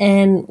Dan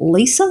and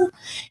Lisa,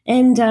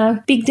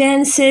 and Big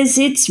Dan says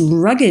it's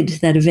rugged,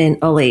 that event,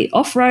 Ollie.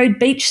 Off-road,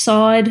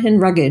 beachside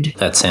and rugged.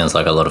 That sounds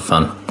like a lot of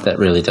fun. That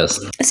really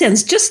does. It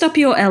sounds just up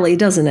your alley,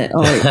 doesn't it,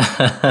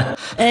 Ollie?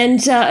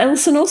 And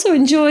Alison also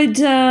enjoyed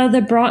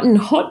the Brighton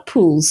hot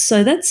pools,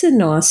 so that's a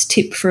nice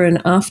tip for an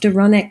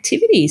after-run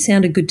activity.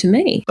 Sounded good to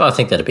me. I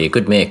think that'd be a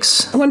good mix.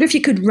 I wonder if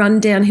you could run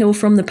downhill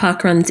from the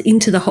parkruns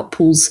into the hot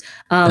pools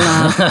a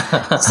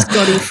la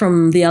Scotty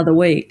from the other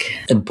week.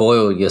 And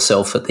boil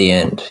yourself at the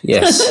end.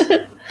 Yes.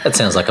 That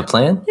sounds like a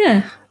plan.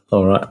 Yeah.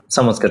 All right.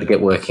 Someone's got to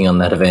get working on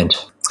that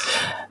event.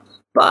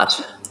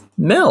 But,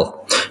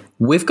 Mel,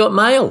 we've got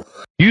mail.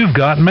 You've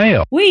got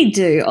mail. We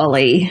do,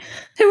 Ollie.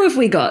 Who have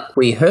we got?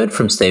 We heard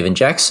from Stephen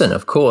Jackson,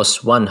 of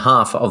course, one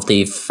half of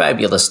the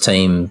fabulous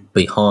team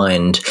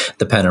behind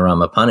the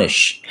Panorama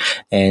Punish.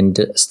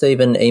 And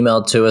Stephen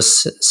emailed to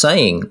us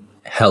saying,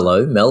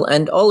 "Hello, Mel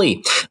and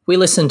Ollie. We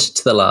listened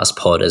to the last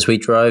pod as we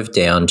drove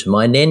down to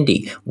my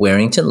Nendi,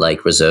 Warrington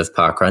Lake Reserve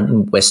Parkrun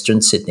in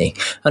Western Sydney.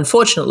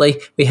 Unfortunately,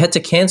 we had to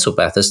cancel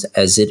Bathurst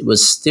as it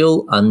was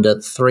still under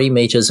 3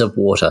 metres of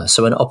water,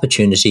 so an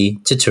opportunity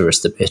to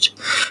tourist a bit.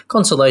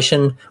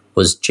 Consolation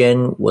was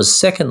Jen was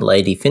second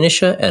lady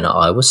finisher and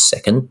I was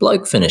second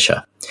bloke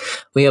finisher.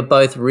 We are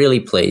both really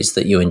pleased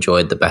that you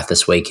enjoyed the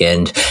Bathurst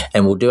weekend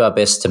and will do our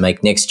best to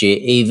make next year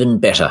even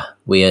better.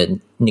 We are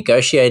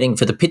negotiating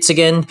for the pits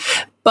again,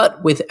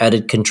 but with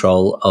added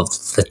control of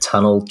the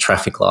tunnel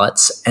traffic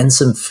lights and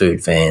some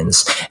food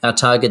vans. Our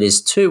target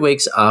is 2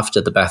 weeks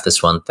after the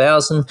Bathurst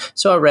 1000,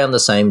 so around the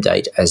same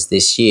date as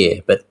this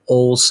year, but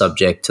all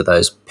subject to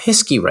those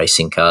pesky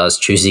racing cars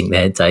choosing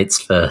their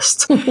dates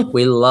first.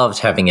 We loved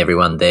having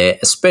everyone there,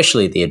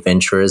 especially the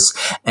adventurers,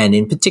 and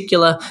in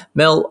particular,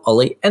 Mel,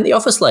 Ollie, and the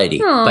office lady.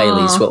 Aww.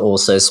 Baileys were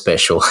also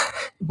special.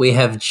 We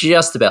have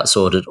just about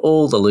sorted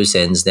all the loose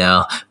ends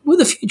now,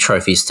 with a few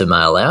trophies to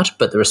mail out,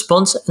 but the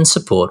response and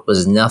support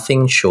was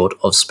nothing short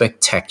of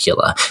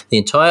spectacular. The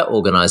entire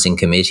organising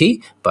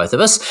committee, both of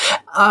us,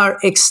 are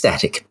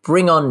ecstatic.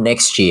 Bring on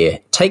next year.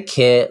 Take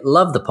care,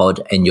 love the pod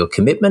and your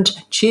commitment.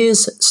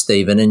 Cheers,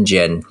 Stephen and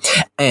Jen."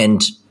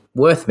 And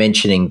worth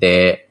mentioning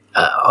there,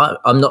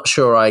 I'm not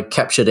sure I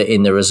captured it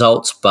in the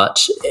results,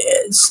 but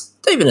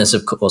Stephen is,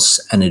 of course,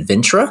 an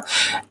adventurer.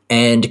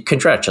 And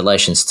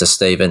congratulations to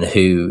Stephen,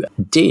 who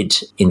did,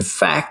 in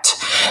fact,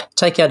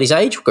 take out his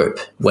age group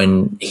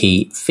when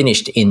he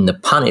finished in the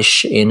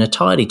punish in a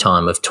tidy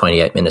time of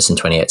 28 minutes and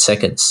 28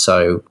 seconds.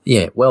 So,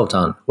 yeah, well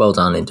done. Well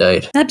done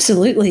indeed.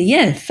 Absolutely.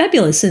 Yeah,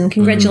 fabulous. And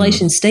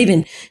congratulations,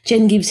 Stephen.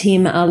 Jen gives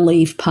him a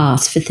leave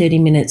pass for 30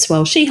 minutes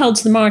while she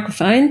holds the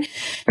microphone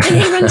and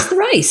he runs the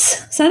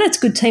race. So that's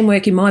good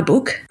teamwork in my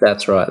book.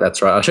 That's right.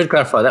 That's right. I should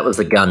clarify, that was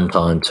the gun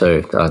time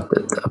too.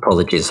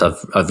 Apologies.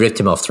 I've ripped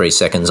him off 3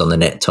 seconds on the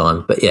net time.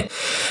 But, yeah,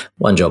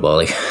 one job,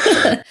 Ollie.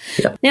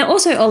 Yep. Now,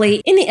 also,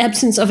 Ollie, in the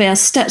absence of our our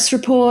stats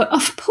report,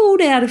 I've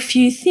pulled out a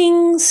few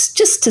things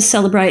just to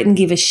celebrate and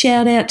give a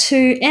shout out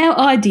to. Our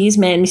ideas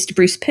man, Mr.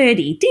 Bruce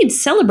Purdy, did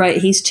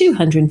celebrate his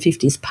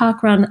 250th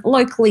parkrun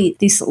locally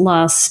this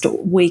last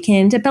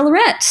weekend at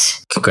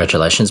Ballarat.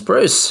 Congratulations,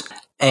 Bruce.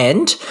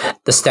 And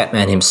the stat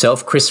man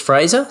himself, Chris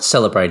Fraser,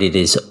 celebrated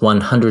his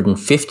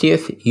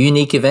 150th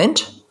unique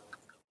event.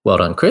 Well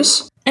done,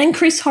 Chris. And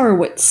Chris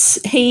Horowitz,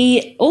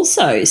 he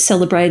also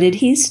celebrated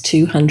his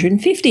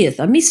 250th.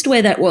 I missed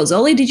where that was.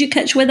 Ollie, did you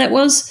catch where that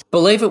was?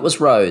 Believe it was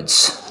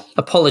Rhodes.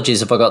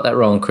 Apologies if I got that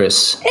wrong,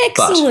 Chris.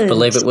 Excellent. But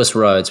believe it was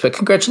Rhodes. But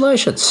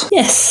congratulations.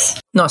 Yes.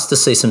 Nice to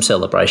see some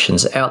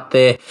celebrations out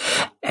there.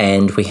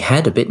 And we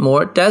had a bit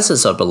more at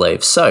Dazza's, I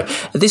believe. So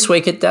this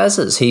week at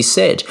Dazza's, he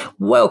said,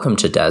 welcome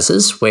to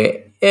Dazza's,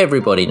 where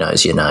everybody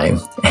knows your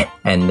name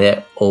and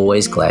they're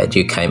always glad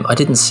you came. I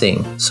didn't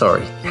sing.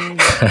 Sorry.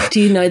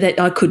 Do you know that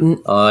I couldn't?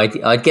 I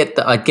get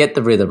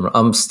the rhythm.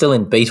 I'm still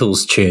in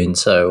Beatles tune,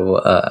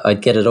 so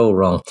I'd get it all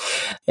wrong.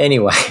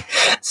 Anyway,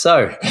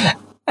 so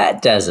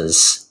at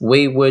Dazza's,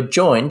 we were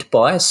joined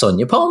by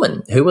Sonia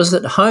Pullman, who was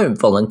at home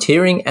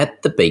volunteering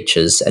at the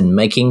beaches and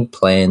making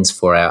plans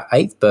for our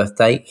 8th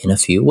birthday in a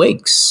few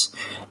weeks.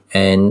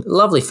 And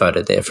lovely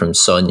photo there from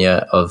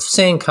Sonia of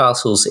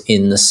sandcastles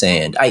in the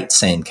sand. 8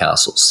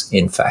 sandcastles,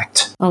 in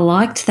fact. I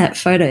liked that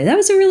photo. That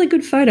was a really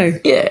good photo.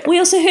 Yeah. We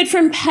also heard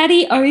from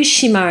Paddy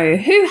Oshimo,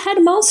 who had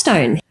a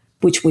milestone,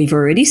 which we've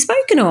already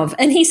spoken of.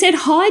 And he said,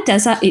 hi,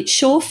 Dazza, it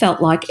sure felt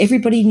like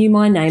everybody knew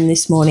my name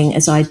this morning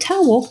as I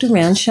tail-walked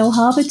around Shell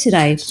Harbour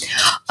today.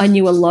 I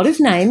knew a lot of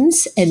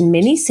names and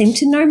many seemed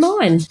to know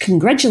mine,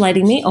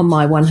 congratulating me on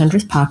my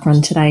 100th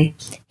parkrun today.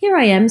 Here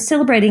I am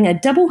celebrating a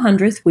double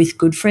 100th with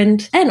good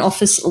friend and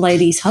office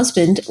lady's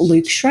husband,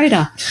 Luke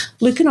Schroeder.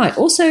 Luke and I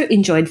also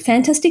enjoyed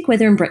fantastic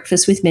weather and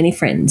breakfast with many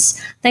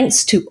friends.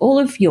 Thanks to all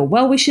of your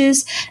well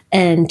wishes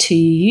and to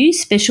you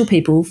special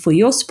people for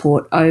your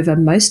support over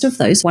most of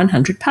those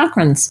 100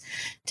 parkruns.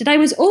 Today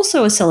was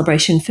also a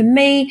celebration for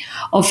me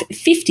of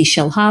 50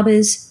 Shell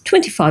Harbours,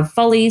 25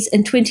 volleys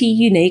and 20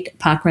 unique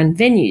parkrun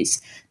venues.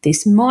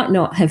 This might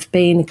not have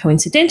been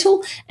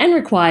coincidental and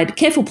required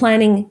careful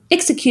planning,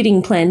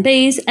 executing plan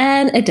Bs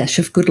and a dash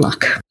of good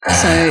luck.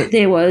 So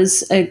there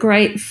was a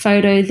great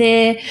photo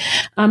there,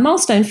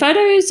 milestone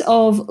photos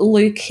of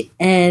Luke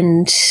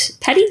and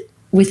Paddy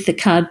with the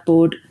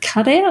cardboard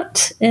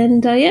cutout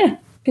and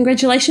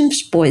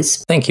congratulations,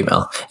 boys. Thank you,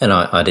 Mel. And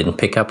I didn't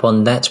pick up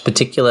on that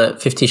particular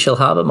 50 Shell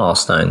Harbour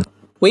milestone.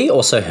 We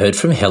also heard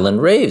from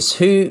Helen Reeves,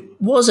 who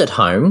was at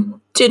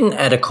home, didn't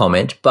add a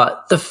comment,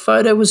 but the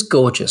photo was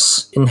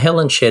gorgeous. And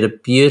Helen shared a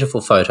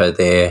beautiful photo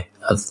there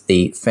of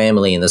the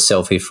family in the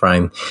selfie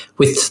frame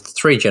with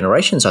 3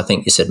 generations, I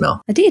think you said,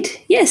 Mel. I did,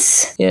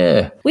 yes.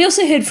 Yeah. We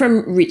also heard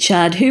from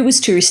Richard, who was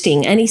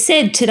touristing, and he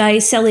said, today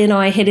Sally and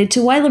I headed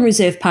to Whalen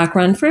Reserve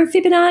Parkrun for a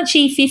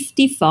Fibonacci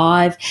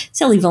 55.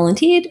 Sally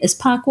volunteered as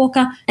park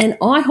walker, and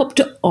I hopped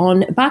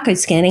on barcode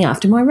scanning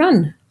after my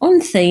run. On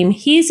theme,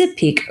 here's a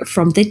pic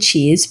from the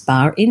Cheers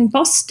bar in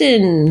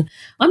Boston.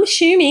 I'm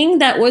assuming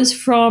that was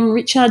from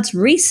Richard's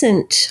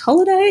recent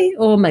holiday,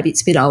 or maybe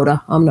it's a bit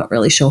older. I'm not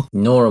really sure.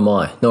 Nor am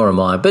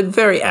I, but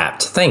very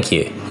apt. Thank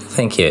you.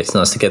 It's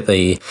nice to get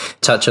the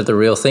touch of the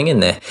real thing in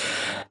there.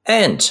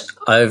 And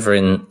over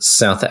in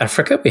South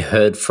Africa, we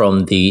heard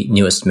from the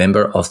newest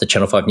member of the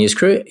Channel 5 News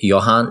crew,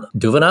 Johan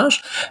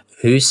Duvenage,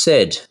 who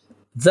said,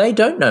 they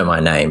don't know my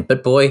name,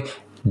 but boy,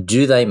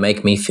 do they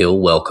make me feel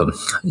welcome.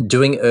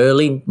 Doing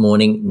early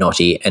morning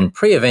naughty and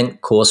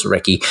pre-event course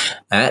recce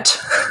at...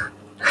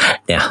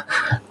 Now,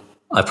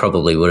 I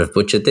probably would have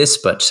butchered this,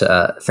 but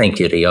thank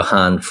you to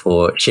Johan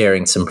for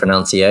sharing some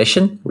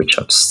pronunciation, which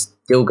I'm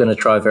still going to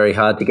try very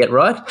hard to get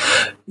right.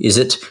 Is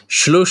it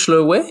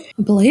Shlushluwe?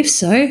 I believe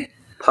so.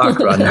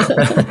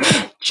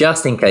 Parkrun.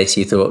 Just in case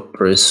you thought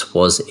Bruce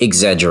was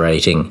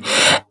exaggerating.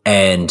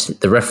 And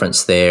the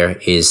reference there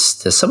is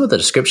to some of the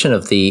description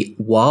of the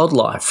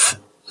wildlife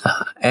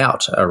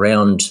out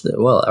around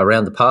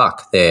the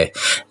park there,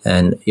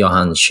 and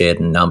Johan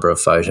shared a number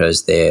of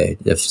photos there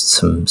of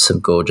some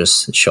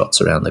gorgeous shots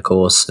around the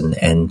course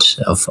and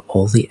of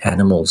all the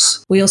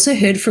animals. We also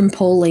heard from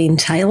Pauline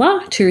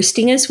Taylor,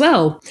 touristing as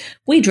well.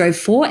 We drove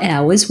 4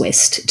 hours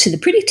west to the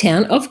pretty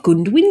town of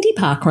Goondiwindi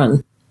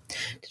Parkrun.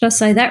 Did I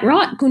say that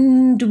right?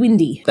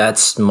 Goondiwindi.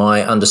 That's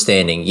my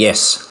understanding,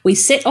 yes. We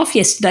set off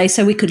yesterday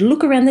so we could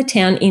look around the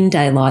town in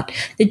daylight.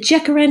 The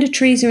jacaranda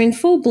trees are in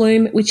full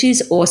bloom, which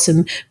is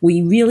awesome.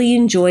 We really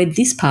enjoyed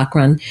this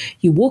parkrun.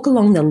 You walk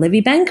along the levee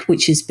bank,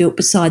 which is built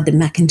beside the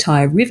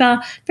McIntyre River.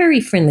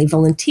 Very friendly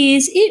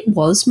volunteers. It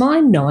was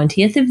my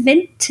 90th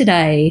event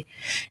today.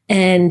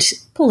 And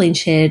Pauline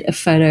shared a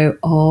photo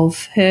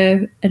of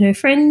her and her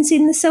friends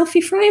in the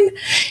selfie frame.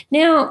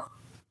 Now,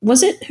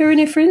 was it her and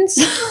her friends?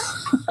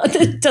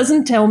 It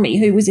doesn't tell me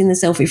who was in the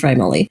selfie frame,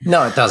 Ollie.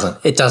 No, it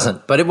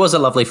doesn't. But it was a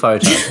lovely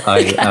photo.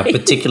 Okay. I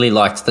particularly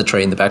liked the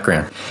tree in the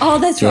background. Oh,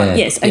 that's right.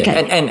 Yes,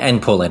 okay. Yeah.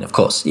 And Pauline, of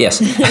course, yes.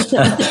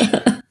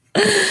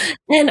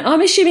 And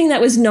I'm assuming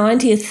that was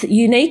 90th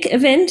unique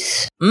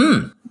event?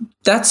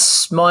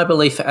 That's my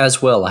belief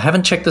as well. I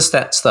haven't checked the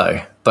stats,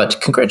 though. But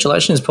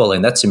congratulations,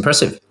 Pauline. That's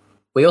impressive.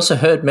 We also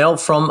heard, Mel,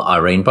 from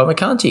Irene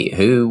Bomacanti,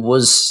 who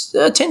was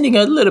attending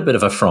a little bit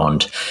of a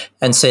frond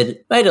and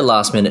said, made a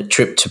last-minute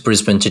trip to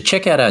Brisbane to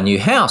check out our new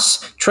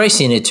house.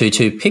 Tracy and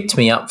Itutu picked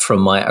me up from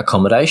my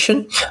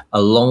accommodation,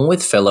 along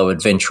with fellow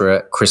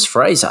adventurer Chris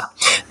Fraser.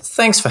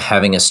 Thanks for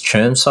having us,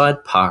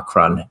 Chermside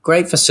Parkrun.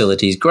 Great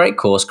facilities, great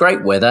course,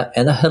 great weather,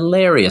 and a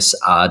hilarious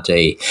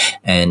RD.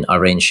 And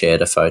Irene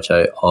shared a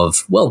photo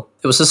of, well,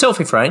 it was a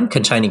selfie frame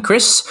containing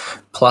Chris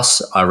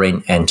plus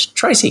Irene and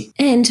Tracy.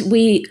 And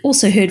we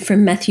also heard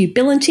from Matthew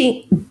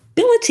Billington.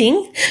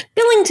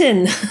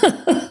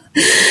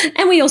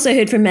 And we also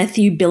heard from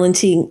Matthew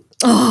Billington.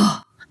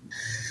 Oh.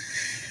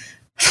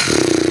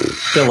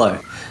 Billow.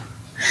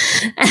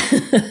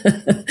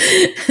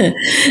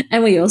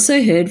 And we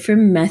also heard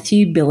from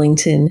Matthew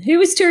Billington, who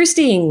was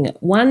touristing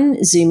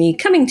one Zoomie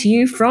coming to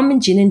you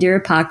from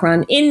Ginninderra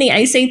Parkrun in the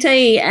ACT,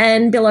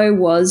 and Billow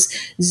was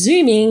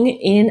zooming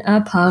in a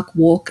Park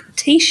Walk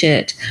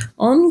T-shirt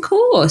on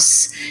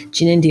course.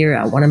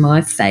 Ginninderra, one of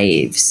my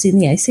faves in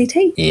the ACT.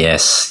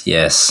 Yes,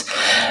 yes.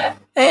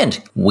 And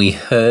we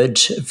heard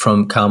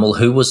from Carmel,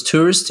 who was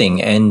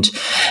touristing, and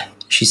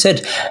she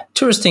said,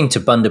 touristing to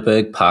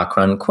Bundaberg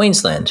Parkrun,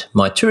 Queensland.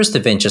 My tourist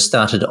adventure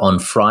started on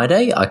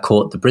Friday. I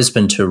caught the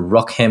Brisbane to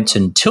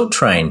Rockhampton tilt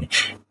train,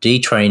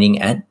 detraining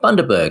at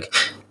Bundaberg.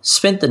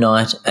 Spent the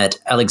night at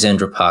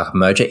Alexandra Park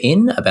Motor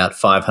Inn, about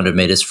 500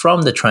 metres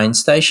from the train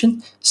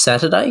station.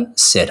 Saturday,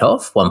 set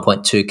off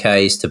 1.2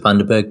 Ks to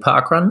Bundaberg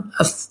Parkrun,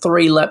 a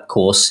 3-lap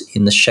course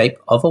in the shape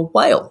of a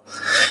whale.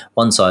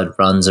 One side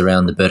runs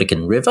around the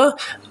Burdekin River.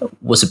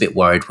 Was a bit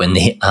worried when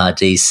the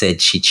RD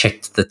said she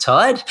checked the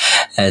tide,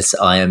 as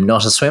I am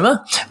not a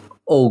swimmer.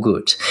 All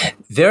good.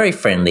 Very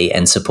friendly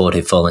and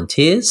supportive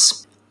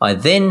volunteers. I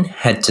then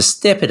had to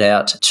step it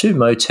out to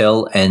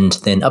motel and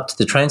then up to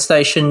the train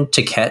station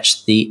to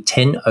catch the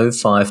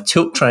 10:05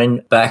 tilt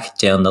train back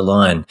down the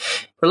line.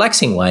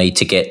 Relaxing way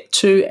to get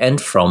to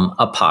and from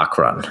a park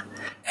run.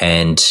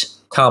 And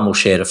Carmel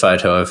shared a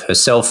photo of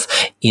herself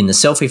in the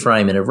selfie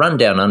frame in a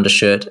rundown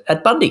undershirt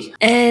at Bundy.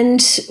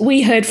 And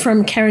we heard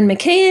from Karen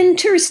McKeon,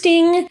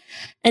 touristing,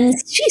 and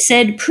she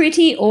said,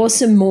 pretty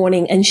awesome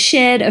morning, and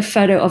shared a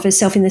photo of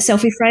herself in the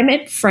selfie frame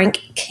at Frank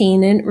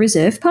Keenan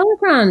Reserve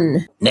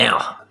Parkrun.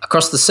 Now,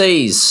 across the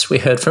seas, we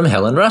heard from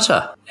Helen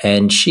Rutter,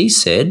 and she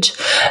said,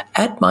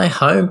 at my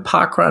home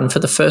parkrun for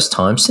the first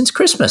time since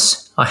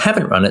Christmas. I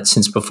haven't run it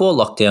since before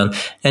lockdown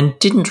and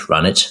didn't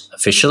run it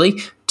officially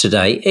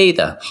today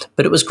either,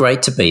 but it was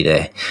great to be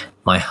there.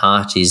 My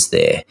heart is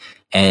there.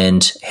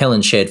 And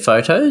Helen shared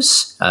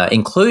photos,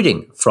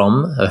 including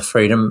from a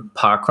Freedom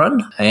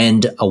Parkrun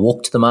and a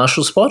walk to the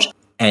Marshall Spot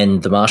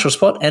and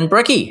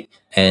Brekkie.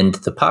 And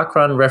the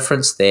parkrun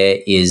reference there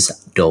is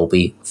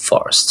Dalby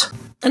Forest.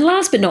 And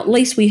last but not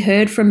least, we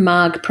heard from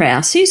Marg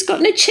Prowse, who's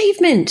got an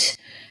achievement.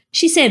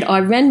 She said, I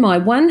ran my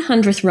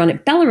 100th run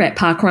at Ballarat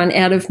Parkrun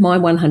out of my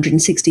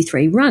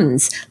 163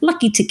 runs.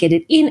 Lucky to get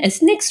it in, as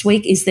next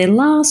week is their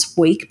last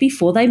week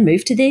before they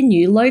move to their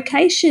new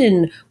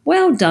location.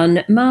 Well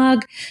done,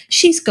 Marg.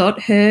 She's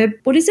got her,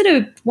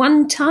 a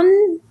 1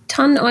 ton?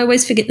 I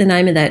always forget the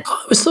name of that.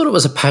 I always thought it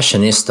was a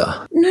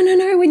Passionista.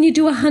 No. When you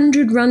do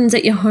 100 runs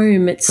at your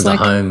home, it's for like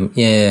the home.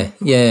 Yeah.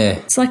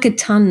 It's like a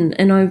ton,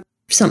 and I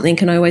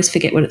always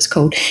forget what it's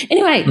called.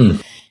 Anyway,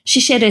 She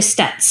shared her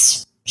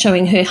stats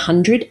showing her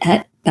 100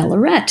 at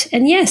Ballarat.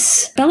 And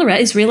yes, Ballarat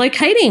is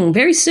relocating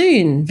very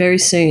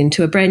soon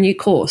to a brand new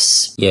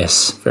course.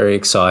 Yes, very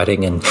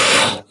exciting. And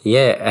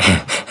yeah,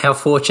 how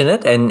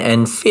fortunate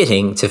and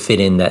fitting to fit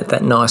in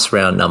that nice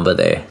round number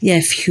there.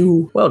 Yeah,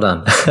 phew. Well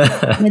done.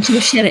 Imagine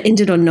if she had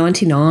ended on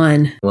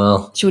 99.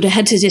 Well, she would have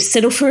had to just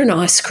settle for an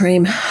ice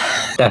cream.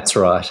 That's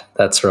right.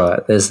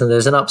 There's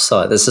an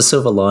upside. There's a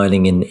silver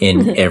lining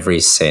in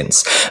every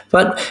sense.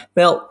 But,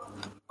 Mel,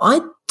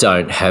 I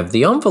don't have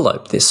the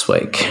envelope this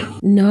week.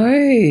 No,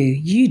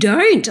 you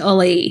don't,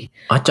 Ollie.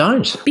 I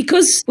don't.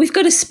 Because we've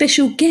got a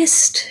special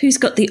guest who's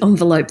got the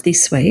envelope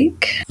this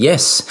week.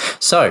 Yes.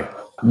 So,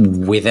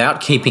 without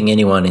keeping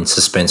anyone in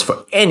suspense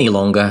for any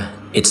longer,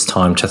 it's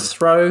time to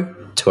throw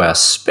to our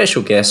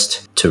special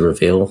guest to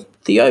reveal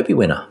the Obie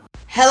winner.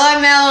 Hello,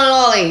 Mel and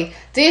Ollie.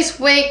 This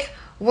week,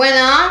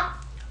 winner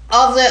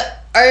of the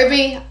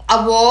Obie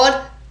Award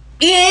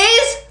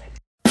is...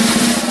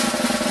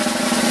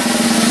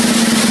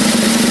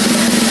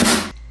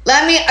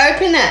 Let me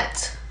open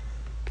it.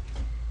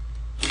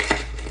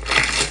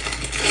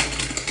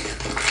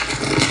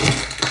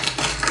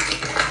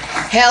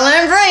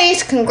 Helen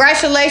Reese.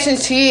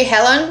 Congratulations to you,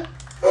 Helen.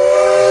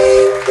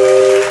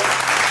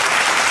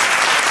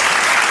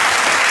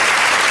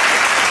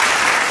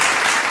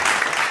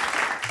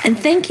 And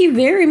thank you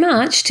very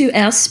much to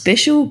our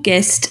special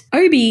guest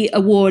Obie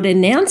Award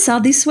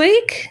announcer this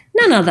week,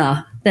 none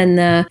other than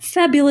the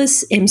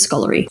fabulous M.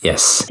 Scollery.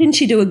 Yes. Didn't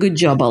she do a good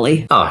job,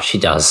 Ollie? Oh, she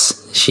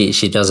does. She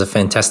does a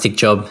fantastic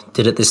job,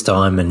 did it this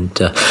time, and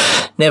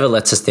never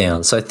lets us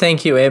down. So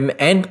thank you, Em,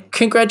 and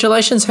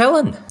congratulations,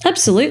 Helen.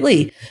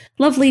 Absolutely.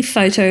 lovely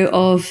photo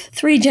of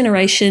 3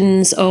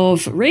 generations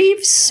of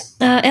Reeves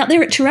out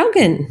there at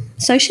Traralgon.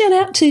 So shout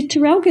out to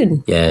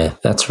Traralgon. Yeah,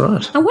 that's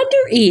right. I wonder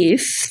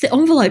if the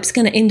envelope's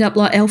going to end up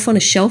like Elf on a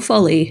Shelf,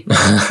 Ollie.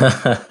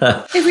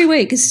 Every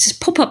week it's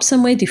just pop up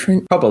somewhere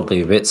different.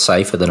 Probably a bit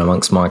safer than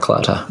amongst my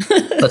clutter.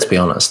 Let's be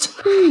honest.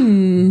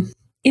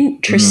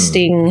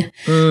 Interesting.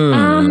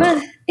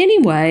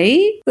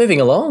 Anyway,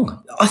 moving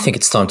along, I think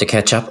it's time to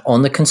catch up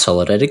on the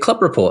Consolidated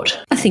Club Report.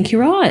 I think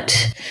you're right.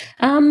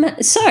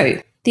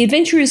 So, the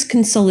Adventurers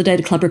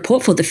Consolidated Club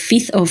Report for the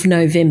 5th of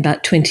November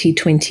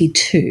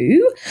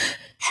 2022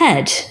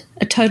 had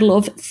a total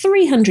of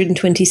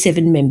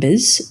 327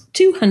 members,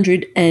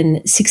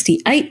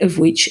 268 of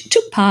which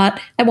took part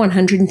at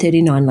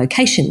 139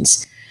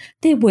 locations.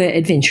 There were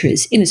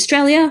adventurers in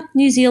Australia,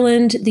 New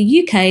Zealand,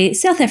 the UK,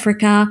 South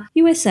Africa,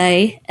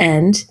 USA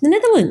and the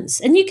Netherlands.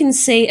 And you can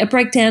see a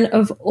breakdown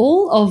of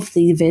all of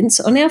the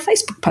events on our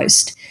Facebook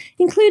post,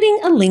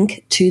 including a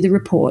link to the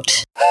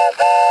report.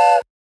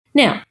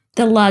 Now,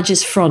 the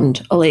largest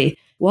frond, Ollie,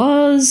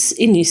 was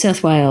in New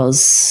South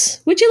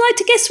Wales. Would you like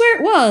to guess where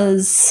it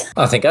was?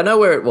 I think I know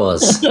where it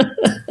was.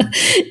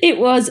 It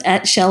was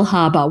at Shell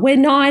Harbour, where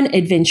 9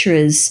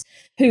 adventurers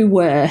who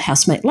were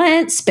Housemate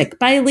Lance, Beck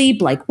Bailey,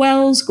 Blake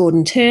Wells,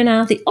 Gordon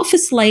Turner, The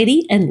Office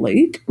Lady and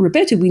Luke,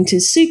 Roberta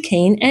Winters, Sue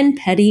Keane and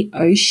Paddy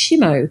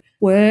Oshimo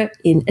were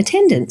in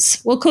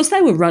attendance. Well, of course,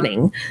 they were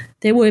running.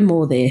 There were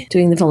more there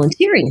doing the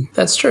volunteering.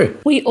 That's true.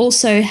 We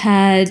also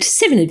had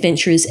 7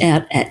 adventurers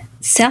out at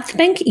South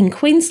Bank in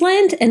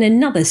Queensland and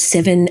another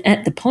 7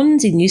 at the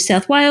Ponds in New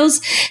South Wales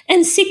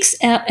and 6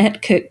 out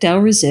at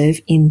Kirkdale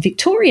Reserve in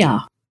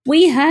Victoria.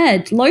 We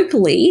had,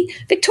 locally,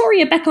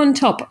 Victoria back on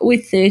top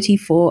with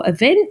 34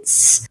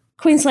 events.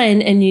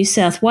 Queensland and New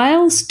South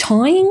Wales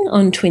tying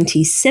on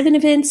 27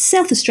 events.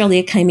 South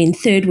Australia came in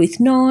third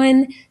with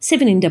 9,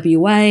 7 in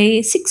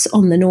WA, 6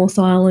 on the North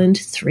Island,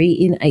 3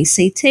 in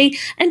ACT,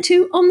 and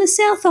 2 on the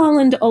South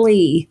Island,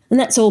 Ollie. And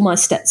that's all my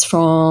stats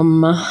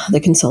from the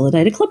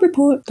Consolidated Club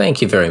Report.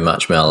 Thank you very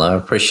much, Mel. I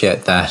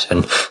appreciate that.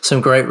 And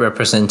some great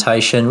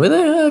representation with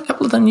a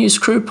couple of the news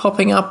crew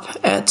popping up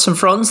at some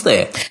fronds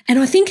there. And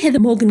I think Heather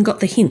Morgan got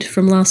the hint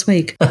from last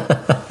week.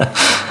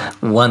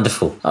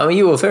 Wonderful. I mean,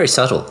 you were very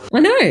subtle. I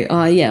know.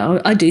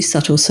 I do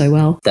subtle so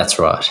well. That's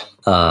right.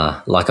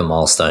 Like a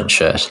milestone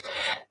shirt.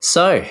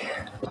 So,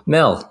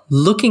 Mel,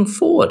 looking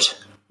forward,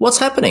 what's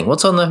happening?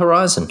 What's on the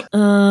horizon?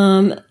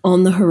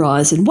 On the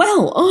horizon.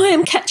 Well, I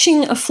am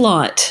catching a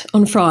flight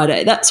on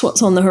Friday. That's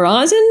what's on the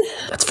horizon.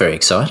 That's very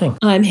exciting.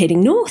 I'm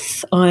heading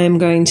north. I am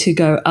going to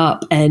go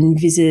up and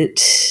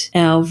visit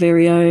our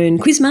very own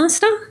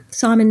quizmaster,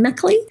 Simon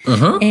Mackley,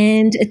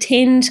 and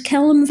attend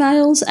Callum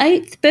Vale's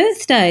 8th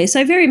birthday.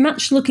 So very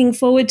much looking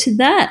forward to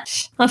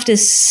that. I have to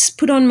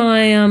put on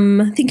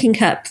my thinking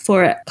cap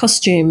for a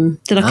costume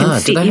that I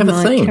can fit in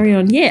my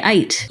carry-on. Yeah,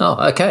 8.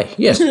 Oh, okay.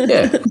 Yes,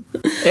 yeah.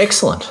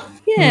 Excellent.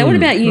 Yeah, what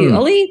about you,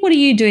 Ollie? What are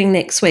you doing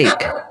next week?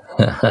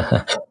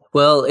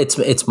 Well,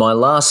 it's my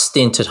last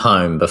stint at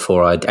home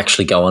before I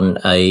actually go on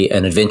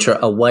an adventure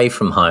away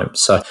from home.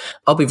 So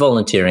I'll be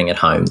volunteering at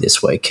home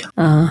this week.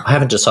 I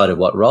haven't decided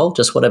what role,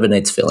 just whatever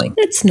needs filling.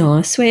 That's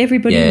nice, where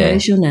everybody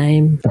knows your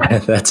name.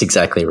 That's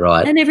exactly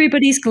right. And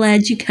everybody's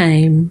glad you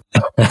came.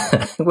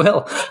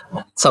 Well,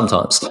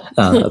 sometimes.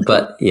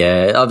 But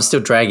yeah, I'm still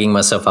dragging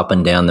myself up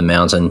and down the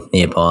mountain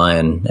nearby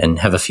and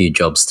have a few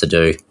jobs to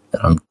do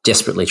that I'm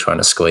desperately trying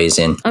to squeeze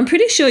in. I'm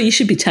pretty sure you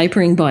should be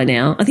tapering by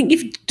now. I think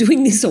you're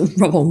doing this all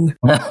wrong.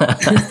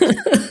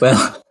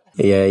 Well,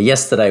 yeah,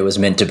 yesterday was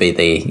meant to be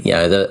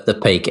the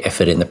peak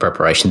effort in the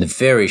preparation, the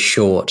very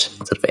short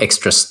sort of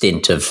extra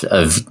stint of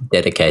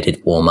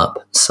dedicated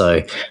warm-up.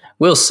 So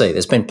we'll see.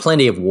 There's been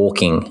plenty of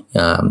walking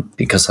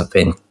because I've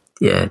been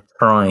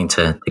trying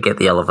to get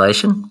the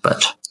elevation,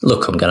 but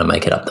look, I'm going to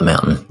make it up the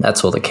mountain.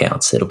 That's all that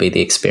counts. It'll be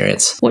the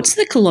experience. What's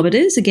the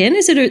kilometres again?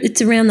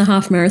 It's around the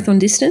half marathon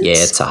distance? Yeah,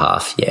 it's a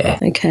half, yeah.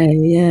 Okay,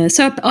 yeah.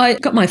 So I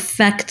got my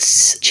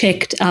facts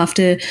checked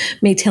after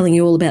me telling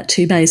you all about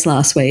 2 bays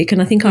last week,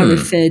 and I think I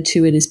referred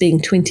to it as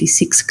being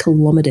 26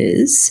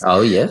 kilometres.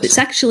 Oh, yes. It's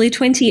actually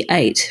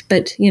 28,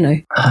 but,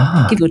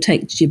 give or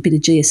take a bit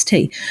of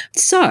GST.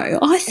 So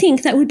I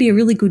think that would be a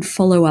really good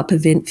follow-up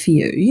event for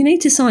you. You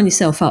need to sign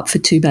yourself up for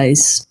 2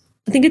 bays.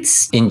 I think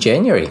it's in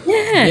January.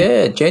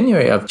 Yeah,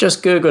 January. I've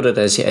just Googled it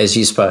as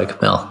you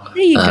spoke, Mel.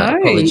 There you go.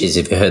 Apologies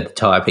if you heard the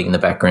typing in the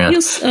background.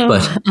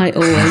 But I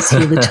always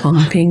hear the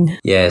typing.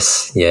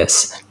 Yes.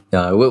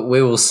 No,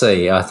 we will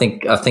see. I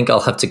think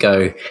I'll have to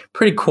go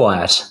pretty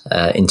quiet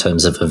in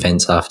terms of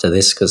events after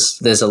this because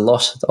there's a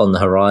lot on the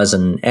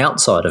horizon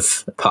outside of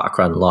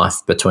parkrun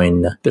life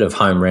between a bit of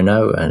home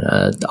reno and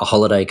a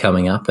holiday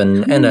coming up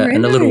and a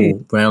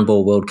little round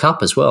ball World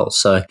Cup as well.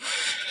 So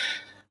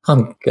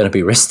I'm going to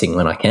be resting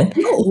when I can.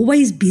 You're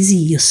always busy.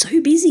 You're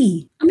so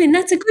busy. I mean,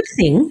 that's a good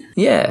thing.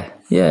 Yeah.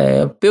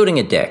 Building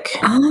a deck.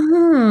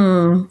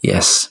 Oh.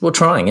 Yes. Well,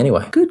 trying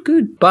anyway.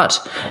 Good.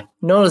 But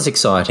not as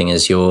exciting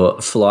as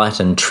your flight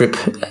and trip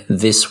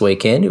this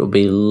weekend. It will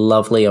be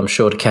lovely, I'm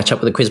sure, to catch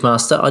up with the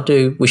Quizmaster. I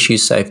do wish you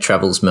safe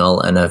travels, Mel,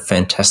 and a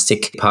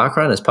fantastic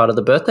parkrun as part of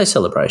the birthday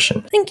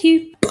celebration. Thank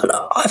you. But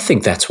I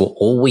think that's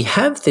all we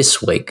have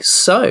this week.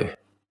 So,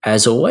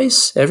 as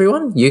always,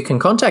 everyone, you can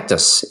contact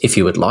us if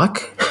you would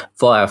like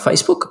via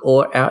Facebook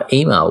or our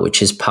email,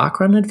 which is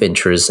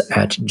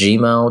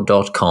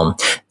parkrunadventures@gmail.com.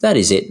 That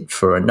is it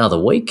for another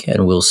week,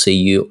 and we'll see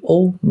you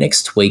all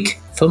next week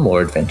for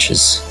more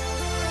adventures.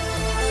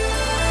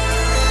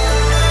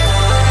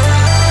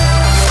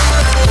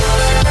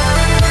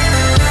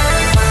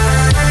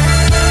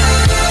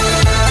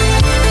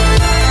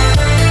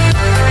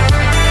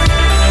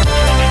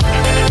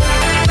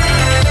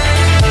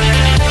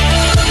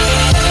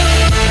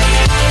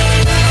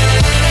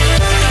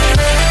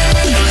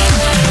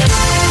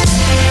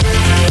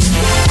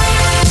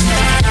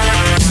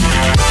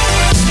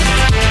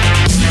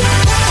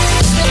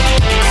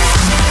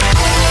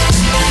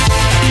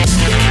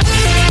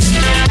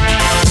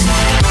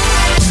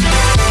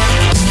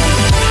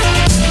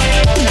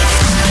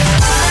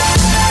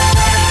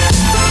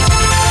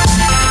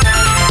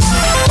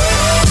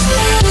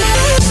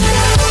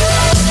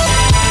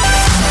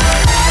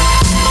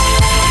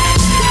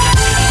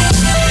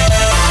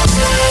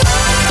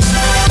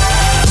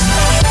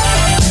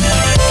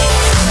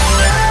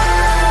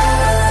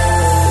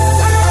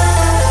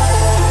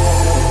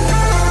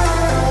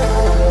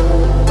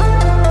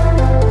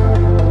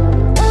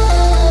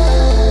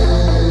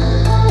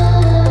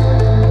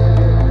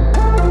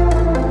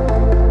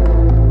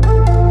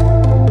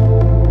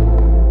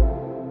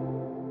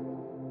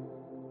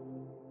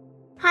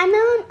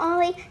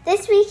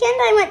 This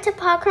weekend I went to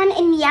parkrun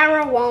in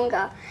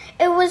Yarrawonga.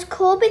 It was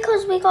cool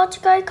because we got to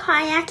go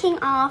kayaking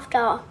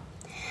after.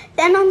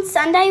 Then on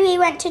Sunday we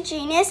went to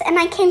juniors and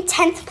I came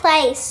 10th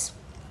place.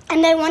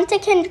 And I want to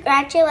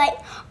congratulate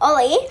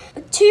Ollie.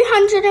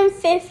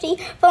 250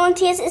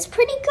 volunteers is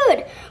pretty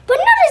good, but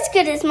not as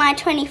good as my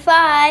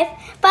 25.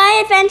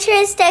 Bye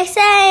adventurers, stay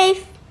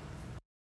safe.